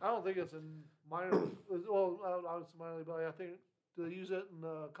 before. I don't think it's in minor. Well, I was minor league, but I think do they use it in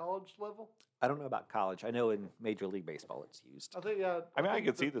college level? I don't know about college. I know in Major League Baseball it's used. I think yeah. I mean, I think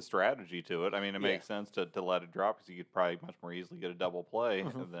could see the strategy to it. I mean, it Yeah. makes sense to let it drop because you could probably much more easily get a double play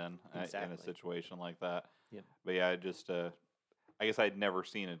Mhm. than in Exactly. a situation like that. Yep. But yeah, I guess I'd never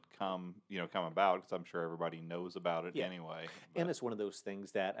seen it come about because I'm sure everybody knows about it Yeah. anyway. And but- it's one of those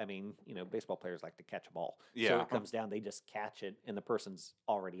things that, I mean, baseball players like to catch a ball. So Yeah. it comes down, they just catch it, and the person's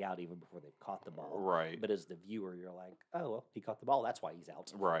already out even before they've caught the ball. right, But as the viewer, you're like, oh, well, he caught the ball. That's why he's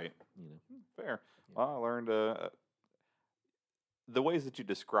out. right, fair. Yeah. Well, I learned the ways that you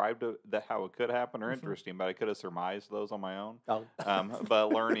described that how it could happen are Mhm. interesting, but I could have surmised those on my own. Oh, But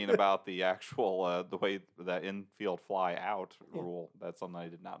learning about the actual the way that infield fly out Yeah. rule, that's something I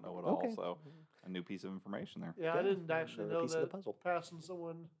did not know at Okay. all. So a new piece of information there. Yeah, I didn't actually another know piece of the that puzzle. passing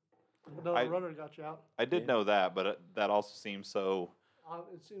someone, another I- runner got you out. I did Yeah. know that, but that also seems so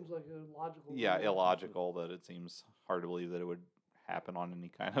It seems like a logical. yeah rule. illogical that it seems hard to believe that it would happen on any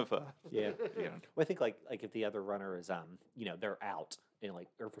kind of a Yeah. you know. Well, I think like if the other runner is they're out and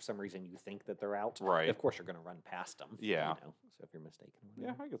or for some reason you think that they're out, Right. Of course you're going to run past them. Yeah. So if you're mistaken. or Yeah,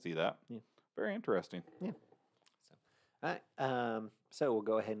 whatever. I could see that. Yeah. Very interesting. All right. So we'll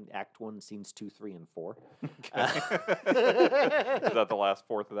go ahead and Act 1, Scenes 2, 3, and 4. Okay. Is that the last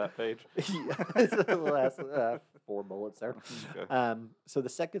fourth of that page? Yeah, so the last 4 bullets there. Okay. So the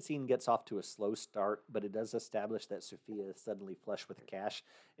second scene gets off to a slow start, but it does establish that Sophia is suddenly flush with cash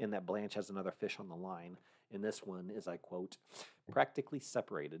and that Blanche has another fish on the line. And this one is, I quote, practically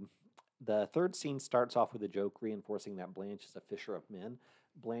separated. The third scene starts off with a joke reinforcing that Blanche is a fisher of men.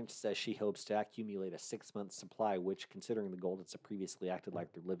 Blanche says she hopes to accumulate a 6-month supply, which, considering the Goldens have previously acted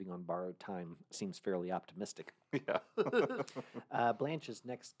like they're living on borrowed time, seems fairly optimistic. Yeah. Blanche's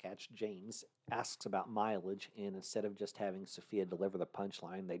next catch, James, asks about mileage, and instead of just having Sophia deliver the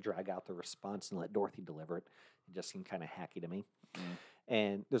punchline, they drag out the response and let Dorothy deliver it. It just seemed kind of hacky to me. Mm.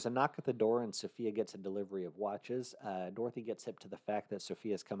 And there's a knock at the door, and Sophia gets a delivery of watches. Dorothy gets hip to the fact that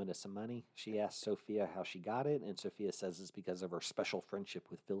Sophia's coming to some money. She asks Sophia how she got it, and Sophia says it's because of her special friendship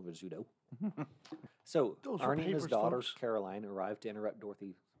with Phil Rizzuto. So Those are Arnie and his papers, daughter, folks. Caroline, arrive to interrupt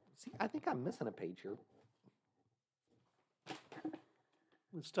Dorothy. See, I think I'm missing a page here.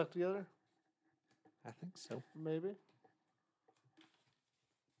 It's stuck together, I think so. maybe.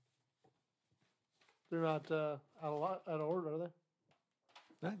 They're not out of order, are they?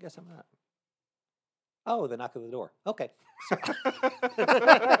 No, I guess I'm not. Oh, the knock at the door. Okay.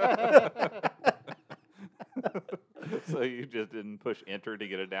 So you just didn't push enter to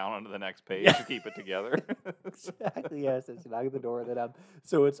get it down onto the next page to keep it together? Exactly. Yes, it's a knock at the door. Then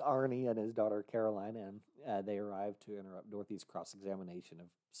so it's Arnie and his daughter Caroline, and they arrive to interrupt Dorothy's cross-examination of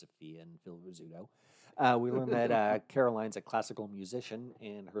Sophia and Phil Rizzuto. We learn that Caroline's a classical musician,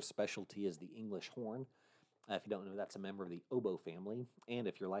 and her specialty is the English horn. If you don't know, that's a member of the oboe family. And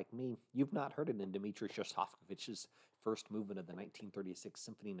if you're like me, you've not heard it in Dmitri Shostakovich's first movement of the 1936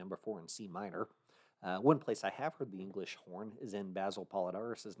 Symphony No. 4 in C minor. One place I have heard the English horn is in Basil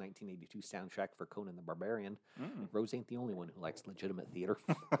Polidaris' 1982 soundtrack for Conan the Barbarian. Mm. Rose ain't the only one who likes legitimate theater.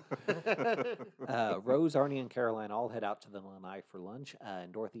 Rose, Arnie, and Caroline all head out to the lanai for lunch,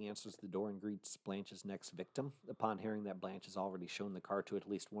 and Dorothy answers the door and greets Blanche's next victim. Upon hearing that Blanche has already shown the car to at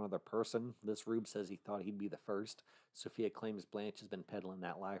least one other person, this rube says he thought he'd be the first. Sophia claims Blanche has been peddling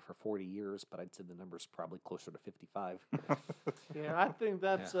that lie for 40 years, but I'd say the number's probably closer to 55. Yeah, I think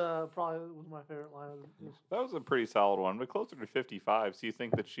that's probably was my favorite line. That was a pretty solid one, but closer to 55. So you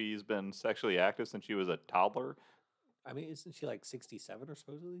think that she's been sexually active since she was a toddler? I mean, isn't she like 67 or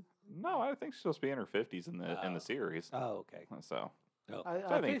supposedly? No, I think she's supposed to be in her 50s in the Oh. series. Oh, okay. So Oh.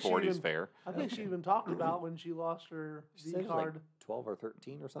 I think 40 is fair. I think she even talked about when she lost her She V said it was card. like 12 or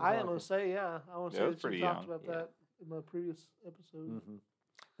 13 or something. I like am going that. to say, yeah. I want to Yeah, it say was that she pretty talked young. about Yeah. that in the previous episode. Mm-hmm.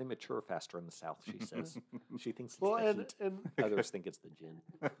 They mature faster in the South, she says. She thinks it's Well, the and, heat. and Others think it's the gin.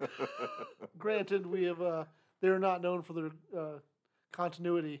 granted, we have they're not known for their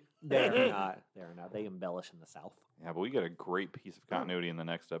continuity. They're not. They're not. They embellish in the South. Yeah, but we get a great piece of continuity in the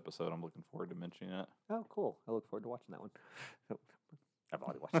next episode. I'm looking forward to mentioning it. Oh, cool. I look forward to watching that one. I've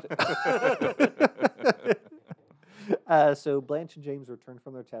already watched it. So Blanche and James return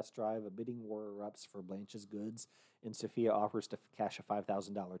from their test drive. A bidding war erupts for Blanche's goods, and Sophia offers to cash a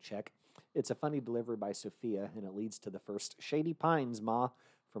 $5,000 check. It's a funny delivery by Sophia, and it leads to the first "Shady Pines, Ma"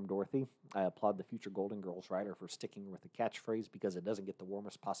 from Dorothy. I applaud the future Golden Girls writer for sticking with the catchphrase because it doesn't get the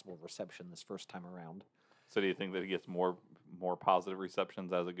warmest possible reception this first time around. So do you think that it gets more positive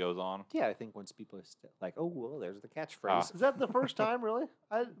receptions as it goes on? Yeah, I think once people are like, oh, well, there's the catchphrase. Is that the first time, really?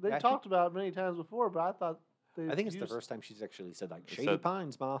 They Yeah, I talked about it many times before, but I thought they. I think it's the first time she's actually said, like, "Shady said-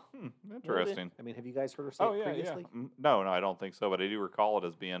 Pines, Ma." Interesting. I mean, have you guys heard her say Oh it yeah, previously? yeah. No, I don't think so. But I do recall it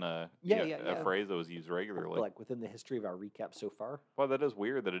as being a Yeah. phrase that was used regularly. Like within the history of our recap so far. Well, that is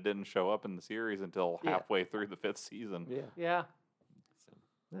weird that it didn't show up in the series until Yeah. halfway through the 5th season. Yeah. Yeah. So,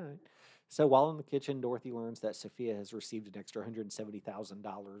 all right. So while in the kitchen, Dorothy learns that Sophia has received an extra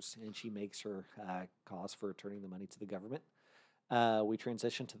 $170,000, and she makes her cause for returning the money to the government. We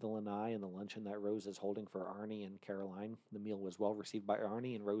transition to the lanai and the luncheon that Rose is holding for Arnie and Caroline. The meal was well received by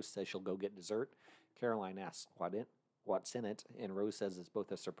Arnie, and Rose says she'll go get dessert. Caroline asks what's in it, and Rose says it's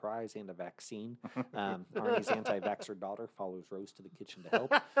both a surprise and a vaccine. Arnie's anti-vaxxer daughter follows Rose to the kitchen to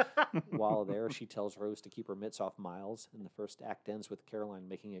help. While there, she tells Rose to keep her mitts off Miles, and the first act ends with Caroline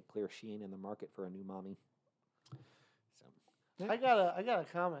making it clear she ain't in the market for a new mommy. So I got a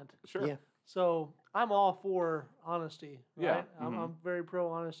comment. Sure. Yeah. So I'm all for honesty. Right? Yeah, I'm, mhm. I'm very pro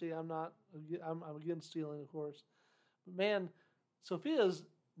honesty. I'm not. I'm against stealing, of course. But man, Sophia's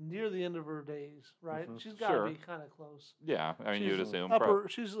near the end of her days, right? Mhm. She's got to Sure. be kind of close. Yeah, I mean, you would She's assume.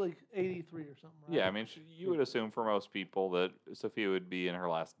 She's like 83 or something. Right? Yeah, I mean, you would assume for most people that Sophia would be in her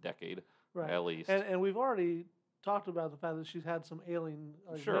last decade right. at least. And we've already talked about the fact that she's had some ailing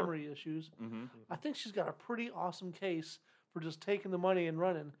Sure. memory issues. Mm-hmm. I think she's got a pretty awesome case for just taking the money and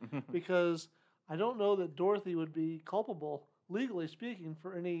running, because I don't know that Dorothy would be culpable, legally speaking,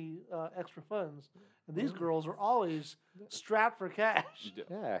 for any extra funds. And these girls are always strapped for cash. Yeah,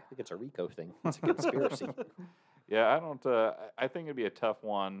 I think it's a RICO thing. It's a conspiracy. Yeah, I don't. I think it'd be a tough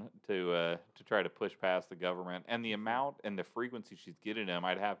one to try to push past the government, and the amount and the frequency she's getting them.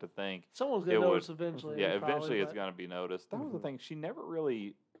 I'd have to think. Someone's going It to would- notice eventually. Yeah, probably, eventually it's but- going to be noticed. That was the Mhm. thing. She never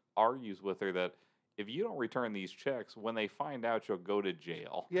really argues with her that if you don't return these checks, when they find out, you'll go to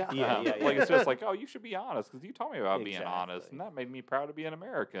jail. Yeah. Yeah, Like it's just like, oh, you should be honest because you told me about being honest, Exactly. and that made me proud to be an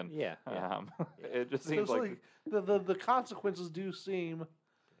American. Yeah. It just So seems it's like the consequences do seem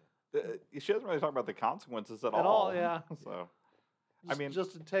she doesn't really talk about the consequences at At all, yeah. So just, mean-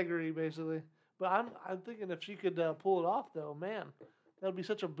 just integrity, basically. But I'm thinking if she could pull it off, though, man, that would be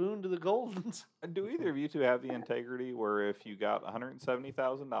such a boon to the Goldens. do either of you two have the integrity where if you got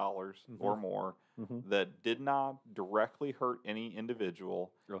 $170,000 or more Mhm. that did not directly hurt any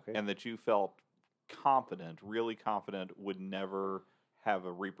individual, Okay. and that you felt confident, really confident, would never have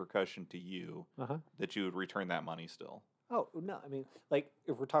a repercussion to you, Uh-huh. that you would return that money still? Oh, no, I mean, like,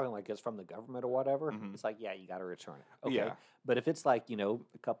 if we're talking like it's from the government or whatever, Mhm. it's like, yeah, you got to return it. Okay. Yeah. But if it's like, a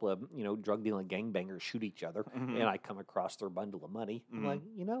couple of, drug dealing gangbangers shoot each other Mhm. and I come across their bundle of money, I'm Mhm.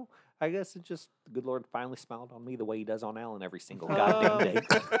 like, I guess it just, the good Lord finally smiled on me the way he does on Alan every single Oh. goddamn day.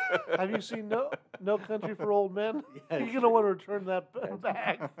 Have you seen No Country for Old Men? Yeah, You're going to want to return that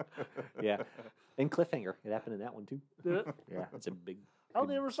back. Yeah. And Cliffhanger. It happened in that one, too. Did it? Yeah. It's a big. I good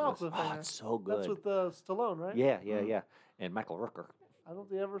never saw twist. Cliffhanger. Oh, it's so good. That's with Stallone, right? Yeah. Mhm. And Michael Rooker. I don't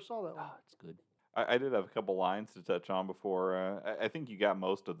think I ever saw that one. Oh, it's good. I did have a couple lines to touch on before. I think you got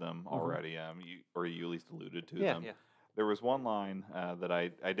most of them Mhm. already, you at least alluded to Yeah. them. Yeah. There was one line that I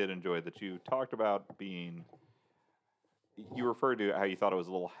did enjoy that you talked about being. You referred to how you thought it was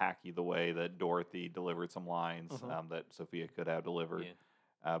a little hacky the way that Dorothy delivered some lines Mhm. that Sophia could have delivered.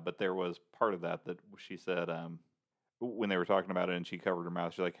 Yeah. But there was part of that she said when they were talking about it and she covered her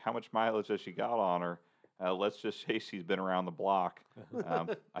mouth, she's like, how much mileage has she got on her? Let's just say she's been around the block.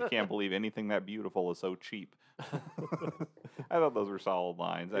 I can't believe anything that beautiful is so cheap. I thought those were solid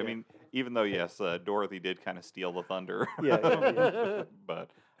lines. I Yeah. mean, even though, yes, Dorothy did kind of steal the thunder. Yeah.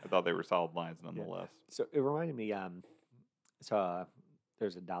 But I thought they were solid lines nonetheless. So it reminded me.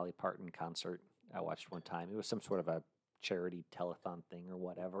 There's a Dolly Parton concert I watched one time. It was some sort of a charity telethon thing or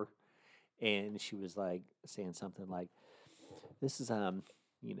whatever, and she was like saying something like, "This is I'm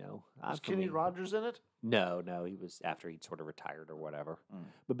Was from Kenny the-" Rogers in it? No, he was after he'd sort of retired or whatever. Mm.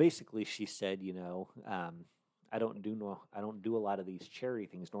 But basically, she said, I don't do a lot of these charity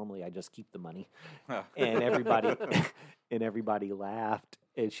things. Normally, I just keep the money. And everybody laughed.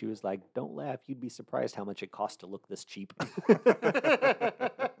 And she was like, "Don't laugh. You'd be surprised how much it costs to look this cheap."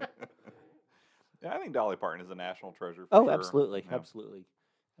 Yeah, I think Dolly Parton is a national treasure. For Oh, sure. absolutely, Yeah. absolutely.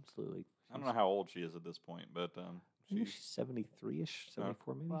 I don't know how old she is at this point, but She's 73-ish,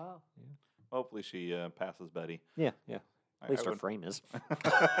 74 maybe. Wow. hopefully she passes Betty. Yeah. At least her would- frame is.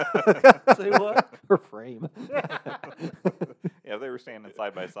 Say what? Her frame. Yeah, if they were standing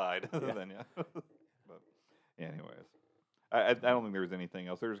side by side, then yeah. But anyways, I don't think there was anything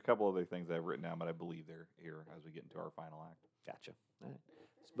else. There's a couple other things I've written down, but I believe they're here as we get into our final act. Gotcha. All right.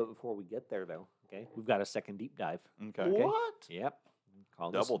 But before we get there, though, okay, we've got a second deep dive. Okay. What? Yep.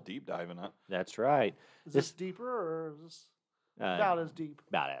 Call this- Double deep diving it. That's right. Is This- this deeper or is this Uh, about as deep?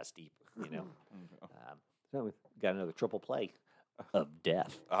 about as deep, you know. Okay. So we've got another triple play of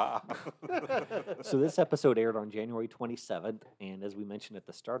death. Ah. So this episode aired on January 27th, and as we mentioned at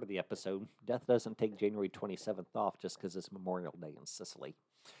the start of the episode, Death doesn't take January 27th off just because it's Memorial Day in Sicily.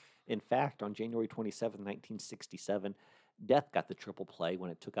 In fact, on January 27th, 1967, Death got the triple play when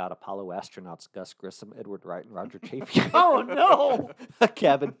it took out Apollo astronauts Gus Grissom, Edward Wright, and Roger Chaffee. Oh, no! A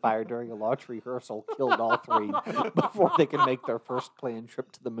cabin fire during a launch rehearsal killed all three before they could make their first planned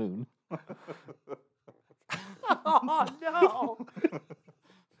trip to the moon. Oh, no!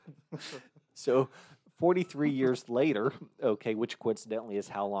 So, 43 years later, okay, which coincidentally is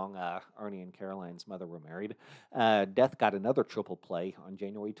how long Arnie and Caroline's mother were married, Death got another triple play on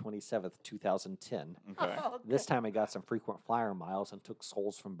January 27th, 2010. Okay. This time it got some frequent flyer miles and took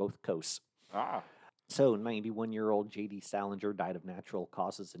souls from both coasts. Ah. So, 91-year-old J.D. Salinger died of natural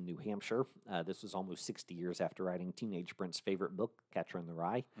causes in New Hampshire. This was almost 60 years after writing teenage Brent's favorite book, Catcher in the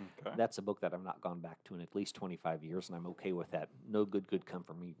Rye. Okay. That's a book that I've not gone back to in at least 25 years, and I'm okay with that. No good could come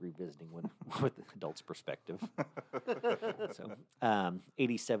from me revisiting one with the adult's perspective. So,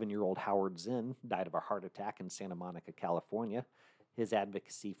 87-year-old Howard Zinn died of a heart attack in Santa Monica, California. His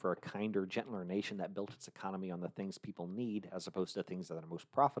advocacy for a kinder, gentler nation that built its economy on the things people need as opposed to things that are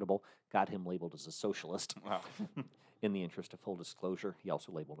most profitable got him labeled as a socialist. Wow. In the interest of full disclosure, he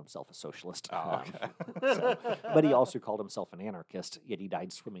also labeled himself a socialist. Oh, okay. But he also called himself an anarchist, yet he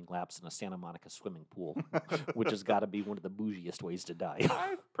died swimming laps in a Santa Monica swimming pool, which has got to be one of the bougiest ways to die.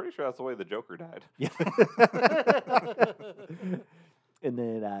 I'm pretty sure that's the way the Joker died. Yeah. And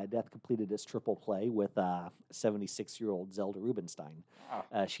then Death completed its triple play with 76-year-old Zelda Rubinstein.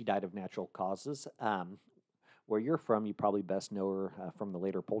 Wow. She died of natural causes. Where you're from, you probably best know her from the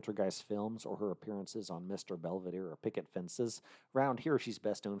later Poltergeist films or her appearances on Mr. Belvedere or Picket Fences. Around here, she's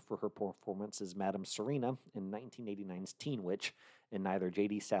best known for her performance as Madame Serena in 1989's Teen Witch, and neither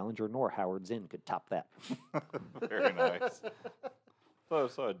J.D. Salinger nor Howard Zinn could top that. Very nice. So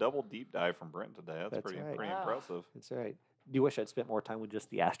a double deep dive from Brent today. That's pretty right. pretty Wow. impressive. That's right. Do you wish I'd spent more time with just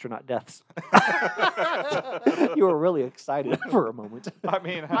the astronaut deaths? You were really excited for a moment. I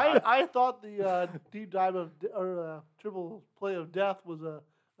mean, I thought the deep dive or triple play of death was a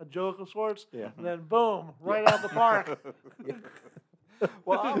joke of sorts. Yeah. And then boom, right out the park.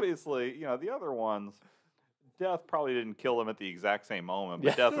 well, obviously, the other ones, Death probably didn't kill him at the exact same moment,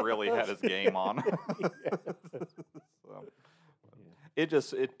 but Death really had his game on. So,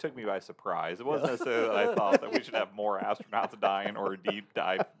 it took me by surprise. It wasn't necessarily that I thought that we should have more astronauts dying or deep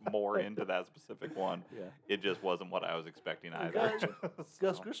dive more into that specific one. Yeah. It just wasn't what I was expecting either.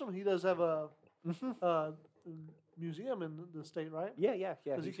 Gus Grissom, he does have a museum in the state, right? Yeah.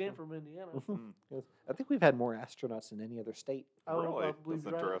 Because he he's came from- from Indiana. Yes. I think we've had more astronauts than any other state. I would Really? believe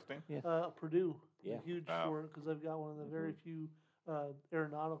That's you're right. interesting. Purdue, Yeah. huge Wow. for it because they've got one of the very few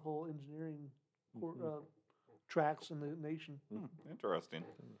aeronautical engineering tracks in the nation. Interesting.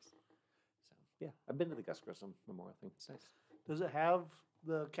 So, yeah, I've been to the Gus Grissom Memorial thing. It's nice. Does it have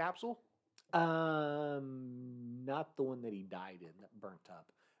the capsule? Not the one that he died in that burnt up,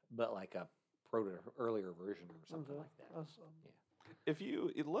 but like a earlier version or something Okay. like that. That's,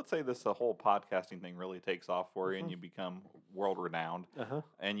 Let's say this whole podcasting thing really takes off for you and you become world renowned Uh-huh.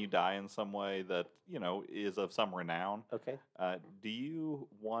 and you die in some way that is of some renown. Okay. Do you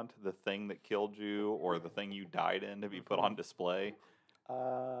want the thing that killed you or the thing you died in to be put on display,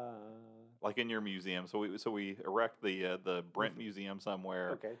 like in your museum? So we erect the Brent Museum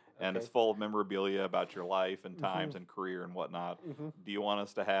somewhere, Okay. and it's full of memorabilia about your life and times and career and whatnot. Do you want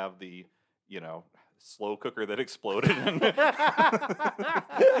us to have the slow cooker that exploded and, and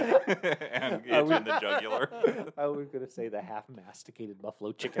itch in the jugular? I was going to say the half-masticated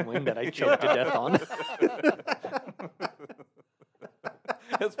buffalo chicken wing that I choked to death on.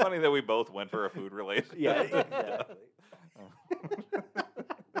 It's funny that we both went for a food related. Yeah, exactly.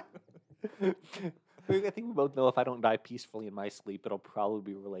 I think we both know if I don't die peacefully in my sleep, it'll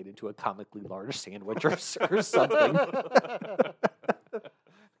probably be related to a comically large sandwich or something.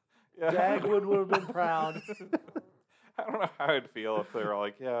 Dagwood would have been proud. I don't know how I'd feel if they were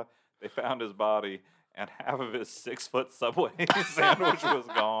like, yeah, they found his body and half of his 6-foot Subway sandwich was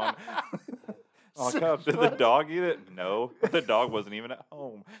gone. Oh, God, did the dog eat it? No, the dog wasn't even at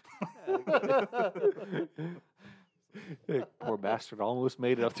home. Poor bastard almost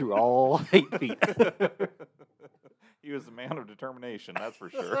made it up through all 8 feet. He was a man of determination, that's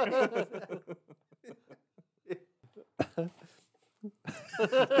for sure.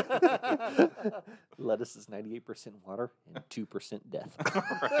 Lettuce is 98% water and 2% death.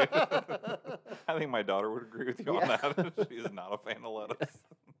 Right. I think my daughter would agree with you on Yeah. that. She's not a fan of lettuce.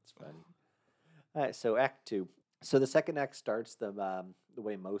 It's funny. All right, so Act 2. So the second act starts the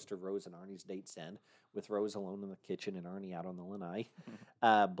way most of Rose and Arnie's dates end, with Rose alone in the kitchen and Arnie out on the lanai.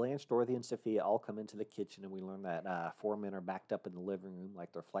 Blanche, Dorothy, and Sophia all come into the kitchen, and we learn that 4 men are backed up in the living room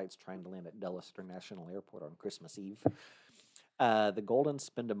like their flight's trying to land at Dulles International Airport on Christmas Eve. The Goldens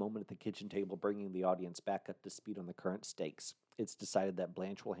spend a moment at the kitchen table bringing the audience back up to speed on the current stakes. It's decided that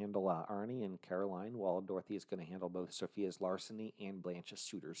Blanche will handle Arnie and Caroline, while Dorothy is going to handle both Sophia's larceny and Blanche's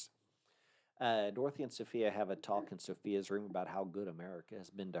suitors. Dorothy and Sophia have a talk in Sophia's room about how good America has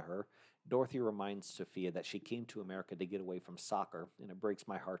been to her. Dorothy reminds Sophia that she came to America to get away from soccer, and it breaks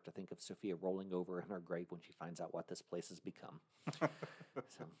my heart to think of Sophia rolling over in her grave when she finds out what this place has become.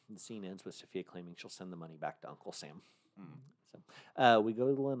 So the scene ends with Sophia claiming she'll send the money back to Uncle Sam. So we go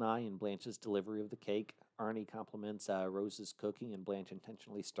to the lanai and Blanche's delivery of the cake. Arnie compliments Rose's cooking, and Blanche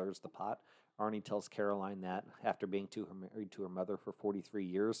intentionally stirs the pot. Arnie tells Caroline that, after being married to her mother for 43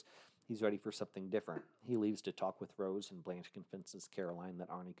 years, he's ready for something different. He leaves to talk with Rose, and Blanche convinces Caroline that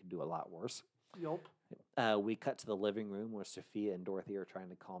Arnie could do a lot worse. Yup. We cut to the living room where Sophia and Dorothy are trying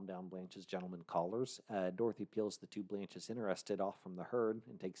to calm down Blanche's gentleman callers. Dorothy peels the two Blanches interested off from the herd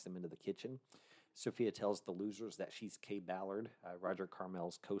and takes them into the kitchen. Sophia tells the losers that she's Kay Ballard, Roger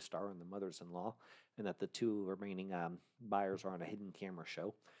Carmel's co-star and the mothers-in-law, and that the two remaining buyers are on a hidden camera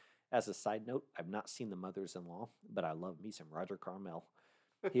show. As a side note, I've not seen the mothers-in-law, but I love me some Roger Carmel.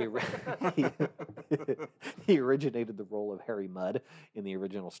 He, he, he originated the role of Harry Mudd in the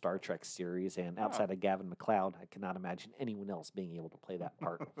original Star Trek series, and outside of Gavin McLeod, I cannot imagine anyone else being able to play that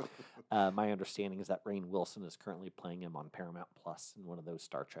part. My understanding is that Rainn Wilson is currently playing him on Paramount Plus in one of those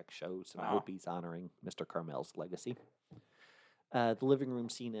Star Trek shows, and I hope he's honoring Mr. Carmel's legacy. The living room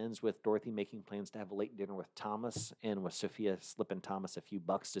scene ends with Dorothy making plans to have a late dinner with Thomas, and with Sophia slipping Thomas a few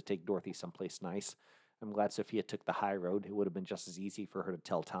bucks to take Dorothy someplace nice. I'm glad Sophia took the high road. It would have been just as easy for her to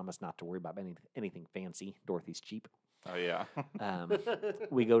tell Thomas not to worry about anything fancy. Dorothy's cheap. Oh, yeah.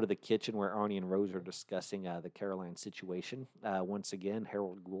 We go to the kitchen where Arnie and Rose are discussing the Caroline situation. Once again,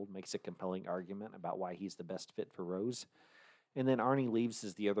 Harold Gould makes a compelling argument about why he's the best fit for Rose. And then Arnie leaves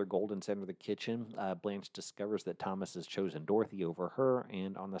as the other Goldens enter the kitchen. Blanche discovers that Thomas has chosen Dorothy over her,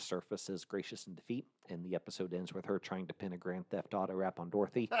 and on the surface is gracious in defeat. And the episode ends with her trying to pin a Grand Theft Auto rap on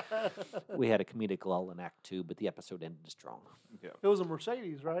Dorothy. We had a comedic lull in Act 2, but the episode ended strong. Yeah. It was a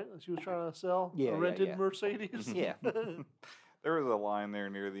Mercedes, right? That she was trying to sell? Yeah, a yeah, rented yeah. Mercedes? Yeah. There was a line there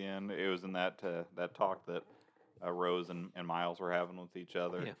near the end. It was in that talk that Rose and Miles were having with each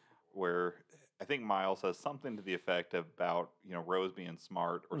other, Yeah. where I think Miles says something to the effect about Rose being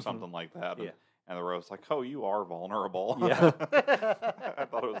smart or something like that. Yeah. And the Rose like, oh, you are vulnerable. Yeah. I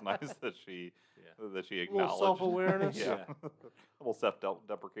thought it was nice that she little acknowledged self-awareness. Yeah. A little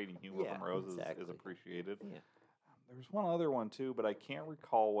self-deprecating humor Yeah, from Rose is exactly. appreciated. Yeah. There's one other one too, but I can't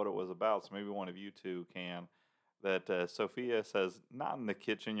recall what it was about. So maybe one of you two can. That Sophia says, "Not in the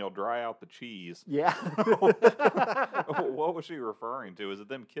kitchen. You'll dry out the cheese." Yeah. What was she referring to? Is it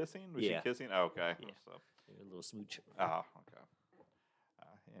them kissing? Was Yeah. she kissing? Oh, okay. Yeah. So, A little smooch. okay.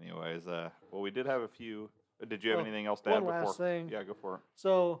 Anyways, well, we did have a few. Did you have Well, anything else to one add before? last thing. Yeah, go for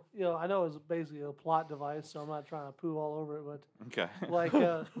So, I know it's basically a plot device, so I'm not trying to poo all over it, but it. Okay. like,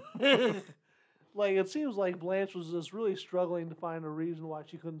 like it seems like Blanche was just really struggling to find a reason why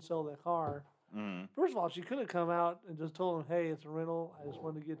she couldn't sell that car. Mm. First of all, she could have come out and just told them, "Hey, it's a rental. I just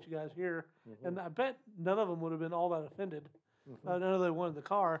wanted to get you guys here," and I bet none of them would have been all that offended. None of them wanted the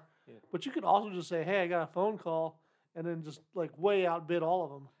car, Yeah. but you could also just say, "Hey, I got a phone call," and then just like way outbid all of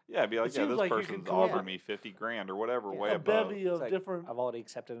them. Yeah, be like, It yeah, seems this like you person's could come up offered with me $50,000 or whatever, Yeah, way a above. bevy of It's like, different. I've already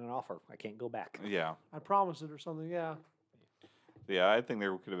accepted an offer. I can't go back. Yeah. I promised it or something. Yeah. Yeah, I think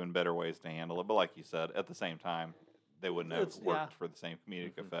there could have been better ways to handle it. But like you said, at the same time, they wouldn't have It's- worked yeah. for the same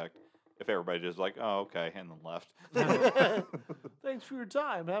comedic effect if everybody just like, oh, okay, and then left. Thanks for your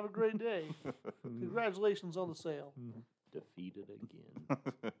time. Have a great day. Congratulations on the sale. Defeated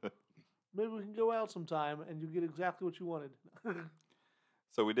again. Maybe we can go out sometime and you get exactly what you wanted.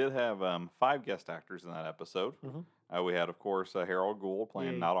 So we did have 5 guest actors in that episode. Mhm. We had, of course, Harold Gould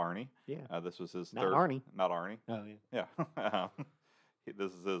playing Yeah. not Arnie. Yeah. This was his Not third. Arnie. Not Arnie. Oh, yeah. Yeah.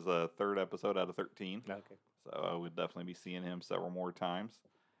 This is his third episode out of 13. Okay. So we'll definitely be seeing him several more times.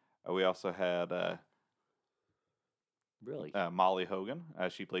 We also had Really? Molly Hogan.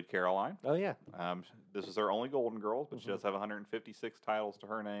 She played Caroline. Oh, yeah. This is her only Golden Girls, but she Mhm. does have 156 titles to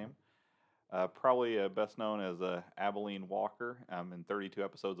her name. Probably best known as Abilene Walker in 32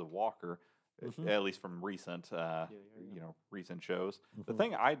 episodes of Walker, Mhm. at least from recent, yeah. recent shows. The Mhm.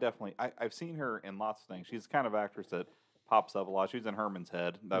 thing I've seen her in lots of things. She's the kind of actress that pops up a lot. She was in Herman's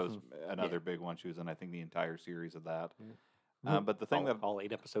Head. That was another big one. She was in, I think, the entire series of that. But the thing all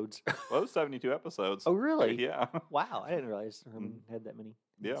 8 episodes. well, it was 72 episodes. Oh, really? Yeah. Wow. I didn't realize Herman had that many.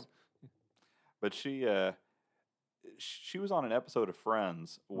 Yeah. But she was on an episode of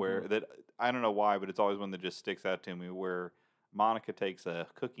Friends where that I don't know why, but it's always one that just sticks out to me where Monica takes a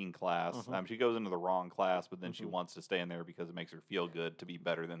cooking class. She goes into the wrong class, but then she wants to stay in there because it makes her feel good to be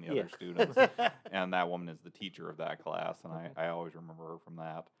better than the other students. And that woman is the teacher of that class, and I always remember her from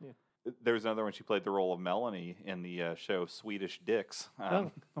that. Yeah. There's another one. She played the role of Melanie in the show Swedish Dicks,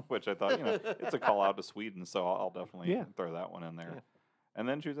 which I thought, it's a call out to Sweden, so I'll definitely throw that one in there. Yeah. And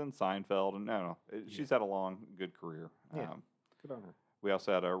then she was in Seinfeld, and she's had a long, good career. Yeah. Good on her. We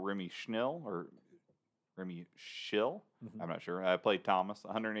also had Remy Schnell, or Remy Schill, Mhm. I'm not sure. Played Thomas,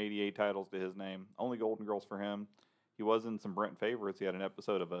 188 titles to his name. Only Golden Girls for him. He was in some Brent favorites. He had an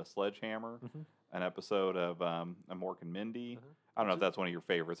episode of Sledgehammer, Mhm. an episode of Mork and Mindy. I don't know if that's one of your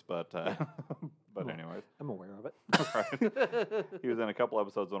favorites, but but anyways. I'm aware of it. He was in a couple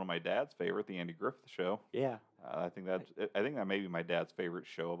episodes of one of my dad's favorite, the Andy Griffith Show. Yeah. I think that may be my dad's favorite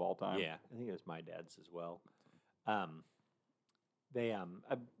show of all time. Yeah. I think it was my dad's as well. I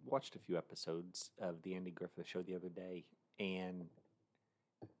watched a few episodes of the Andy Griffith Show the other day, and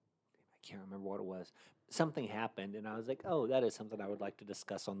I can't remember what it was. Something happened, and I was like, "Oh, that is something I would like to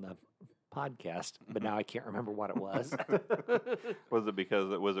discuss on the podcast." But now I can't remember what it was. Was it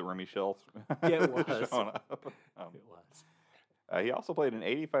because was it Remy Schultz? Yeah, it was. Showing up? It was. He also played in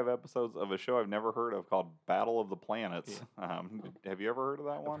 85 episodes of a show I've never heard of called Battle of the Planets. Have you ever heard of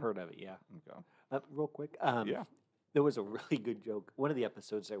that one? I've heard of it. Yeah. Okay. Real quick. Yeah. There was a really good joke. One of the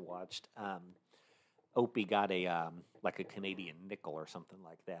episodes I watched, Opie got a like a Canadian nickel or something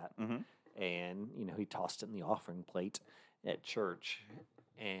like that, and he tossed it in the offering plate at church,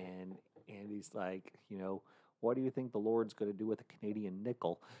 and he's like, what do you think the Lord's going to do with a Canadian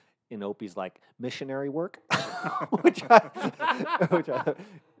nickel? And Opie's like, missionary work, which I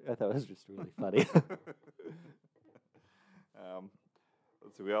thought was just really funny.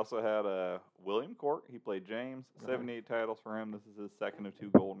 Let's see. We also had William Cork. He played James. 78 titles for him. This is his second of 2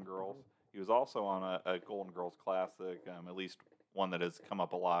 Golden Girls. He was also on a Golden Girls classic, at least one that has come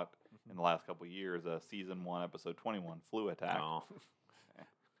up a lot in the last couple of years. Season 1, episode 21, Flu Attack. Oh.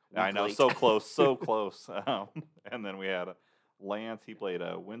 I know, so close, so close. And then we had Lance. He played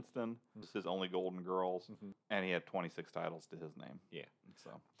Winston. This is his only Golden Girls, and he had 26 titles to his name. Yeah.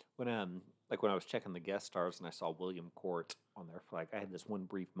 So when I was checking the guest stars and I saw William Court on there, I had this one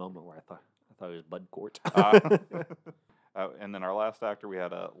brief moment where I thought it was Bud Court. And then our last actor, we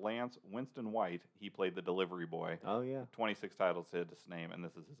had Lance Winston White. He played the delivery boy. Oh, yeah. 26 titles to his name, and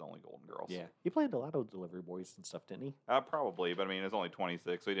this is his only Golden Girls. Yeah. He played a lot of delivery boys and stuff, didn't he? Probably, but it's only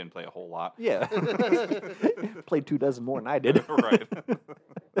 26, so he didn't play a whole lot. Yeah. Played 2 dozen more than I did. Right.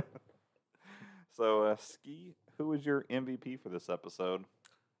 So, Ski, who was your MVP for this episode?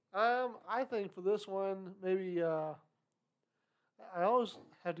 I think for this one, maybe I always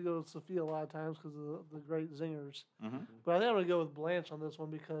have to go with Sophia a lot of times because of the great zingers. But I think I'm going to go with Blanche on this one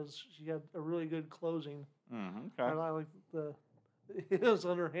because she had a really good closing. Okay. I like it was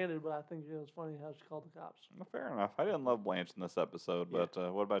underhanded, but I think it was funny how she called the cops. Well, fair enough. I didn't love Blanche in this episode, but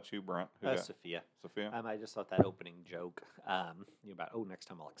what about you, Brent? Sophia. Sophia? I just thought that opening joke about, next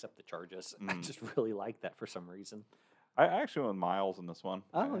time I'll accept the charges. I just really liked that for some reason. I actually went with Miles in this one.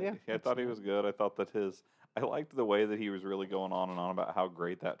 Oh, yeah. I thought he was good. I thought that I liked the way that he was really going on and on about how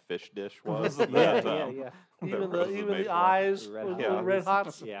great that fish dish was. Yeah. Even the eyes, the red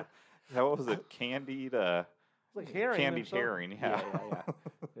hots. Yeah. What was it? Candied? It's like herring. Candied herring, yeah.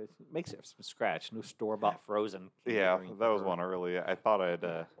 It makes it from scratch. No store-bought frozen. Yeah, that was one early. I thought I'd...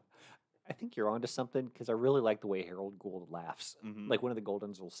 I think you're onto something because I really like the way Harold Gould laughs. Like one of the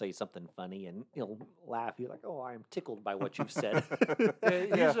Goldens will say something funny and he'll laugh. He's like, "Oh, I'm tickled by what you've said."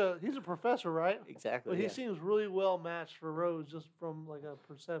 He's a professor, right? Exactly. But he seems really well matched for Rose, just from like a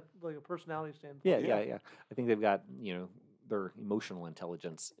personality standpoint. Yeah. I think they've got their emotional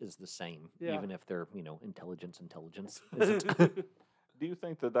intelligence is the same, even if their intelligence isn't. Do you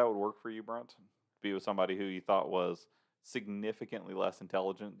think that would work for you, Brent? Be with somebody who you thought was significantly less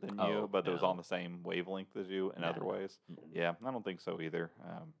intelligent than you, but that was on the same wavelength as you in other ways? Yeah, I don't think so either.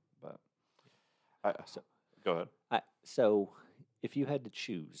 Go ahead. So, if you had to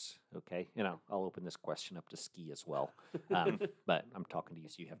choose, okay, I'll open this question up to Ski as well, but I'm talking to you,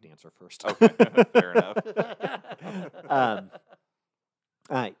 so you have to answer first. Okay, fair enough. All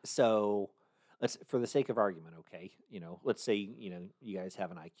right, so for the sake of argument, okay, let's say you guys have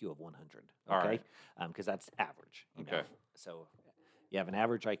an IQ of 100, okay, because that's average. Okay. So you have an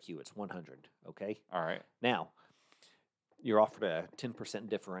average IQ; it's 100, okay. All right. Now you're offered a 10%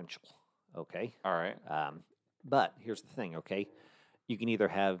 differential, okay. All right. But here's the thing, okay, you can either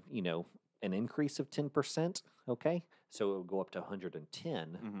have an increase of 10%, okay, so it will go up to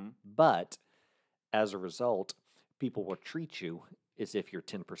 110, but as a result, people will treat you as if you're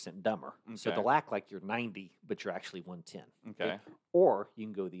 10% dumber. Okay. So they'll act like you're 90, but you're actually 110. Okay. Or you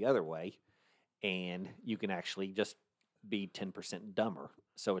can go the other way, and you can actually just be 10% dumber.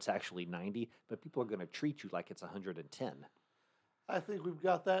 So it's actually 90, but people are going to treat you like it's 110. I think we've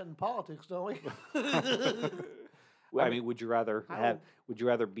got that in politics, don't we? I mean, would you rather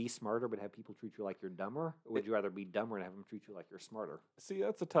be smarter but have people treat you like you're dumber, or would you rather be dumber and have them treat you like you're smarter? See,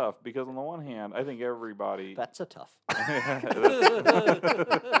 that's a tough, because on the one hand, I think everybody. That's a tough. Are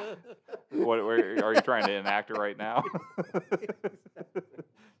you trying to enact it right now?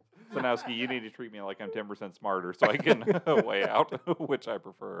 So now, Ski, you need to treat me like I'm 10% smarter so I can weigh out which I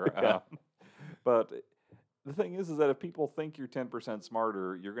prefer. But the thing is that if people think you're 10%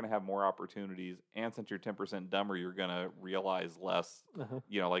 smarter, you're going to have more opportunities. And since you're 10% dumber, you're going to realize less.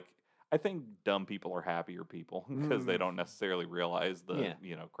 I think dumb people are happier people because they don't necessarily realize the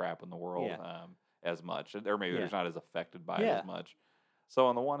crap in the world as much. Or maybe they're not as affected by it as much. So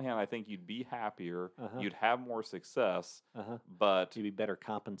on the one hand, I think you'd be happier, you'd have more success, but To be better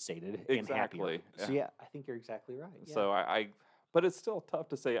compensated and happier. exactly. So yeah, I think you're exactly right. Yeah. So but it's still tough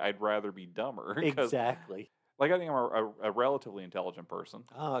to say I'd rather be dumber. 'Cause, Exactly. like, I think I'm a relatively intelligent person.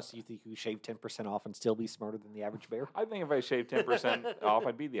 Oh, so you think you shave 10% off and still be smarter than the average bear? I think if I shaved 10% off,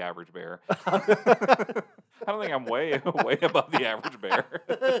 I'd be the average bear. I don't think I'm way above the average bear.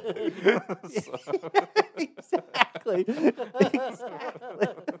 Exactly. Exactly.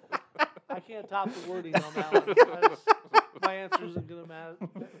 I can't top the wording on that one. My answer isn't going to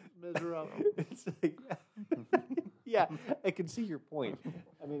measure up. It's like, yeah, I can see your point.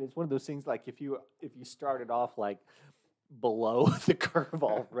 I mean, it's one of those things like if you started off like below the curve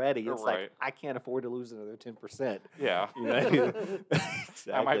already, it's Right. like I can't afford to lose another 10%. Yeah. You know?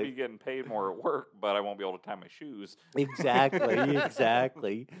 Exactly. I might be getting paid more at work, but I won't be able to tie my shoes. Exactly,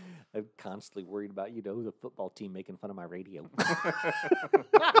 exactly. I'm constantly worried about, the football team making fun of my radio.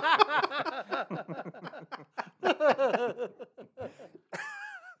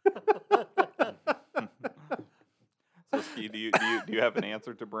 So, Ski, do you have an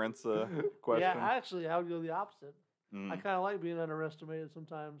answer to Brent's question? Yeah, actually, I would go the opposite. I Mm. kind of like being underestimated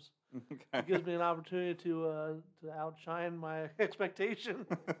sometimes. It Okay. gives me an opportunity to outshine my expectation.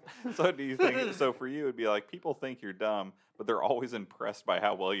 So do you think? So for you, it'd be like people think you're dumb, but they're always impressed by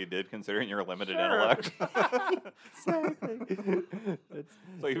how well you did, considering your limited Sure. intellect. Exactly.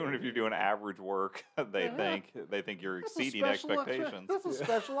 So even if you're doing average work, they Yeah. think you're That's a exceeding special expectations. That's a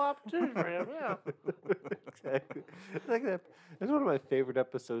special opportunity for him. Yeah. Exactly. Like that. That's one of my favorite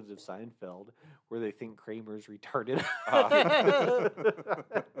episodes of Seinfeld where they think Kramer's retarded.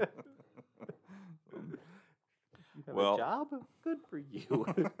 You have Well- a job? Good for you.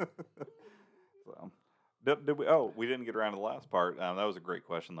 So, did we? Oh, we didn't get around to the last part. That was a great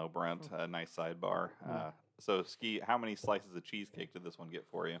question, though, Brent. Nice sidebar. So, Ski, how many slices of cheesecake did this one get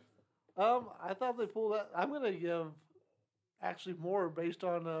for you? I thought they pulled that. I'm gonna give actually more based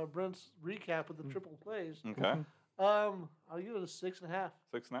on Brent's recap of the triple plays. Okay, I'll give it a 6.5.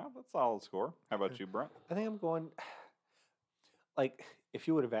 6.5. That's a solid score. How about you, Brent? I think I'm going. Like, if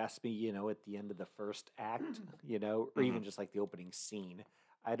you would have asked me, at the end of the first act, or even just like the opening scene,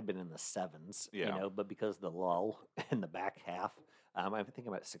 I'd have been in the 7s, Yeah. but because of the lull in the back half, I think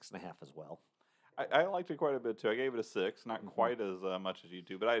I'm at 6.5 as well. I liked it quite a bit too. I gave it a 6, not quite as much as you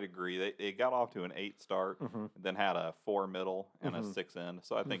two, but I'd agree. It got off to an 8 start, then had a 4 middle and a 6 end.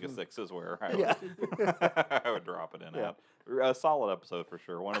 So I think a 6 is where I would, Yeah. I would drop it in Yeah. at. A solid episode for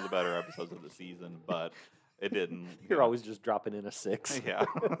sure. One of the better episodes of the season, but it didn't. You're always just dropping in a 6. Yeah.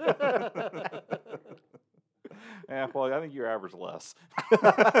 Yeah, well, I think you average less.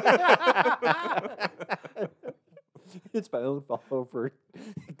 It's my own fault for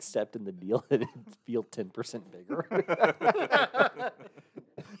accepting the deal that it feel 10% bigger.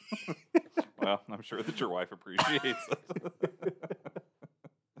 Well, I'm sure that your wife appreciates it.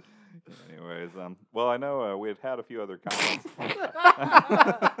 Anyways, well, I know we had a few other comments.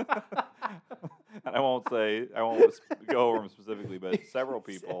 And I won't go over them specifically, but several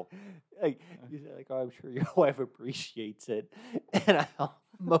people. You said, like, oh, I'm sure your wife appreciates it. And I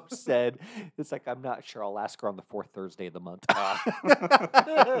almost said, it's like, I'm not sure I'll ask her on the 4th Thursday of the month. So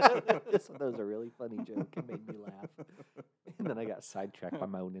that was a really funny joke. It made me laugh. And then I got sidetracked by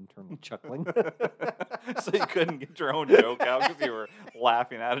my own internal chuckling. So you couldn't get your own joke out because you were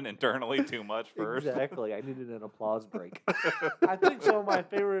laughing at it internally too much first. Exactly. I needed an applause break. I think some of my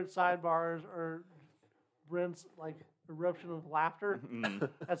favorite sidebars are Brent's eruption of laughter. Mm.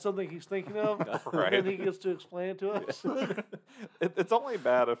 That's something he's thinking of, Right. and he gets to explain it to us. It's only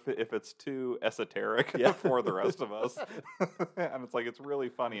bad if it's too esoteric for the rest of us. And it's like it's really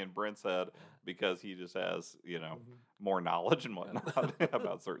funny in Brent's head because he just has, more knowledge and whatnot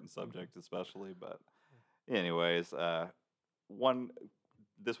about certain subjects especially. But anyways,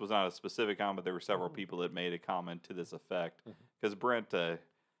 this was not a specific comment, but there were several people that made a comment to this effect. Because Brent, again,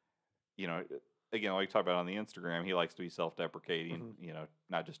 like we talked about on the Instagram, he likes to be self-deprecating,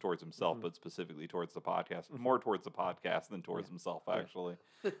 not just towards himself, but specifically towards the podcast, more towards the podcast than towards himself, actually.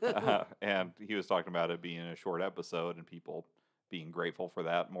 And he was talking about it being a short episode and people being grateful for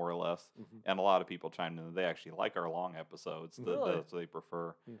that, more or less. And a lot of people chimed in that they actually like our long episodes, Really? so they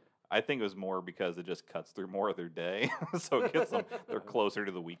prefer. I think it was more because it just cuts through more of their day, so it gets them, they're closer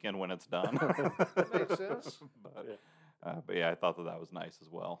to the weekend when it's done. Makes sense. But yeah, I thought that was nice as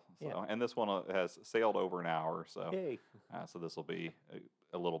well. So, Yeah. and this one has sailed over an hour, so Yay. so this will be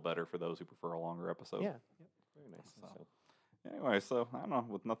a little better for those who prefer a longer episode. Yeah. Yep. Very nice. So. Anyway, so I don't know,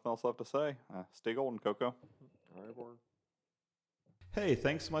 with nothing else left to say, stay golden, Coco. All right, Hey,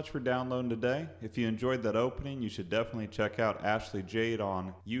 thanks so much for downloading today. If you enjoyed that opening, you should definitely check out Ashley Jade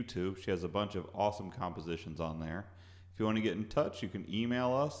on YouTube. She has a bunch of awesome compositions on there. If you want to get in touch, you can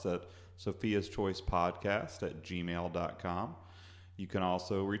email us at sophiaschoicepodcast@gmail.com. You can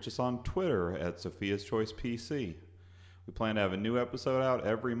also reach us on Twitter at Sophia's Choice PC. We plan to have a new episode out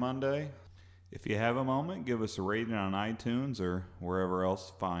every Monday. If you have a moment, give us a rating on iTunes or wherever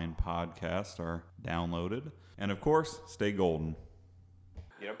else fine podcasts are downloaded. And of course, stay golden.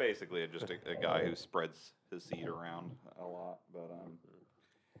 You know, basically, just a guy who spreads his seed around a lot, but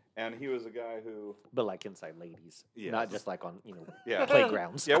and he was a guy who, But like inside ladies, not just like on yeah,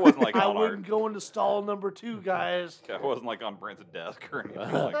 playgrounds. Yeah, it wasn't like I on wouldn't go into stall number 2, guys. Yeah, it wasn't like on Brent's desk or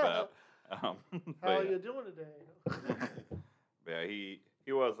anything like that. How are you doing today? Yeah, he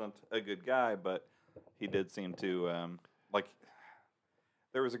wasn't a good guy, but he did seem to like.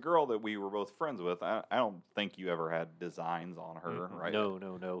 There was a girl that we were both friends with. I don't think you ever had designs on her, right? No.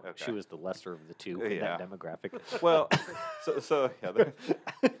 Okay. She was the lesser of the two in that demographic. Well, so yeah,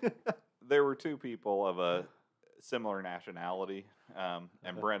 there were two people of a similar nationality, and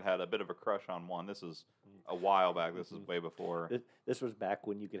Brent had a bit of a crush on one. This is a while back. This is way before. This was back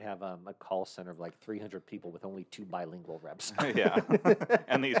when you could have a call center of like 300 people with only 2 bilingual reps. Yeah,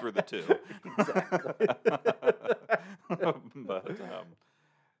 and these were the two. Exactly. But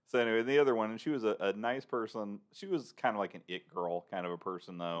so anyway, the other one, and she was a nice person. She was kind of like an it girl kind of a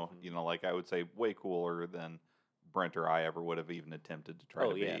person, though. Mm-hmm. You know, like I would say, way cooler than Brent or I ever would have even attempted to try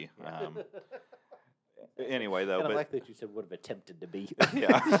to be. Anyway, though, And but I like that you said would have attempted to be.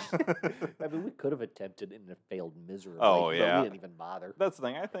 Yeah. I mean, we could have attempted and it failed miserably. Oh, but yeah. we didn't even bother. that's the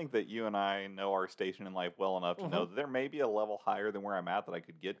thing. I think that you and I know our station in life well enough to know that there may be a level higher than where I'm at that I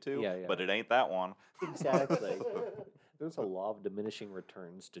could get to, Yeah. but it ain't that one. Exactly. There's a law of diminishing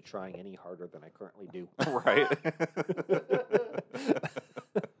returns to trying any harder than I currently do. Right.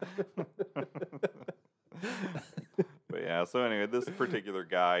 But yeah, so anyway, this particular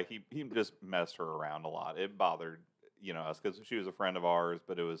guy, he just messed her around a lot. It bothered, us because she was a friend of ours,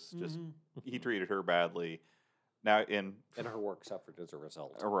 but it was just, he treated her badly. Now, And her work suffered as a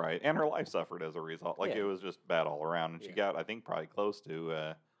result. right, and her life suffered as a result. Like, Yeah. it was just bad all around. And she Yeah. got, I think, probably close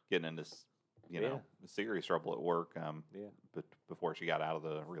to getting into, serious trouble at work before she got out of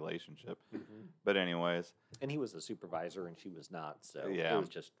the relationship. Mm-hmm. But anyways, And he was a supervisor and she was not. So Yeah. it was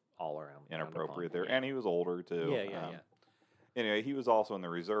just all around inappropriate frowned there. And he was older, too. Yeah. Anyway, he was also in the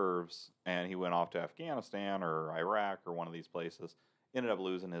reserves, and he went off to Afghanistan or Iraq or one of these places. Ended up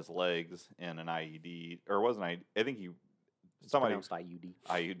losing his legs in an IED, or it wasn't IED. I think somebody pronounced IUD.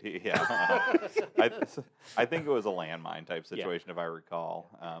 IUD. Yeah, I think it was a landmine type situation, if I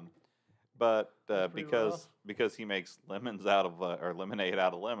recall. But That's pretty rough. because he makes lemons out of or lemonade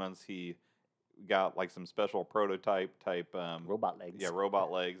out of lemons, he got like some special prototype type Robot legs. yeah,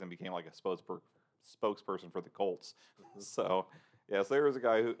 robot legs, and became like a spokesperson for the Colts. So, so there was a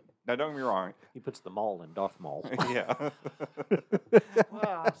guy who, now don't get me wrong, He puts the mall in Darth Maul. yeah.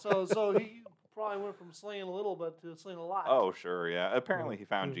 Wow. So he probably went from slaying a little bit to slaying a lot. Oh, sure, yeah. Apparently he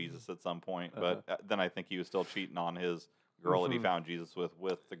found Jesus at some point, but then I think he was still cheating on his girl that he found Jesus with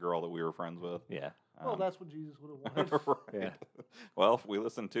the girl that we were friends with. Yeah. Well, that's what Jesus would have wanted. Right. Yeah. Well, if we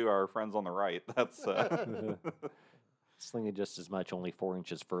listen to our friends on the right, that's Slinging just as much, only 4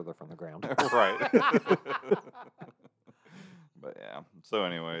 inches further from the ground. right. But yeah. So,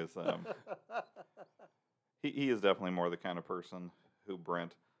 anyways, he is definitely more the kind of person who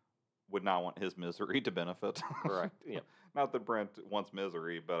Brent would not want his misery to benefit. Correct. Yeah. Not that Brent wants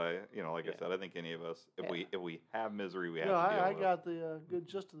misery, but I said, I think any of us, if we have misery, we have to deal I with. got the good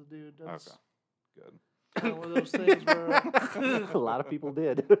gist of the dude. That's Okay. Good. kind of one of those things where A lot of people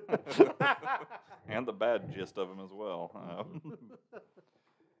did. And the bad gist of him as well.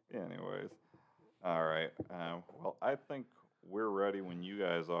 Anyways, all right. Well, I think we're ready when you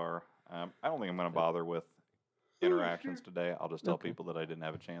guys are. I don't think I'm going to bother with interactions today. I'll just tell people that I didn't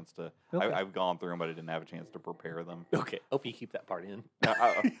have a chance to. Okay. I've gone through them, but I didn't have a chance to prepare them. Okay. Hope you keep that part in.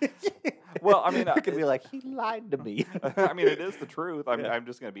 Well, I mean, I could be like, he lied to me. I mean, it is the truth. I'm Yeah.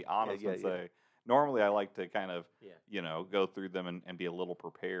 just going to be honest yeah, and yeah. say. Normally, I like to kind of, Yeah. go through them and be a little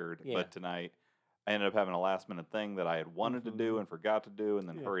prepared. Yeah. But tonight, I ended up having a last minute thing that I had wanted to do and forgot to do, and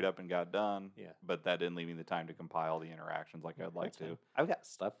then Yeah. hurried up and got done. Yeah. But that didn't leave me the time to compile the interactions like I'd like That's fine. to. I've got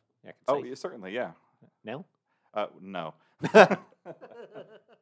stuff I can Oh, say. yeah, certainly, yeah. Now? No.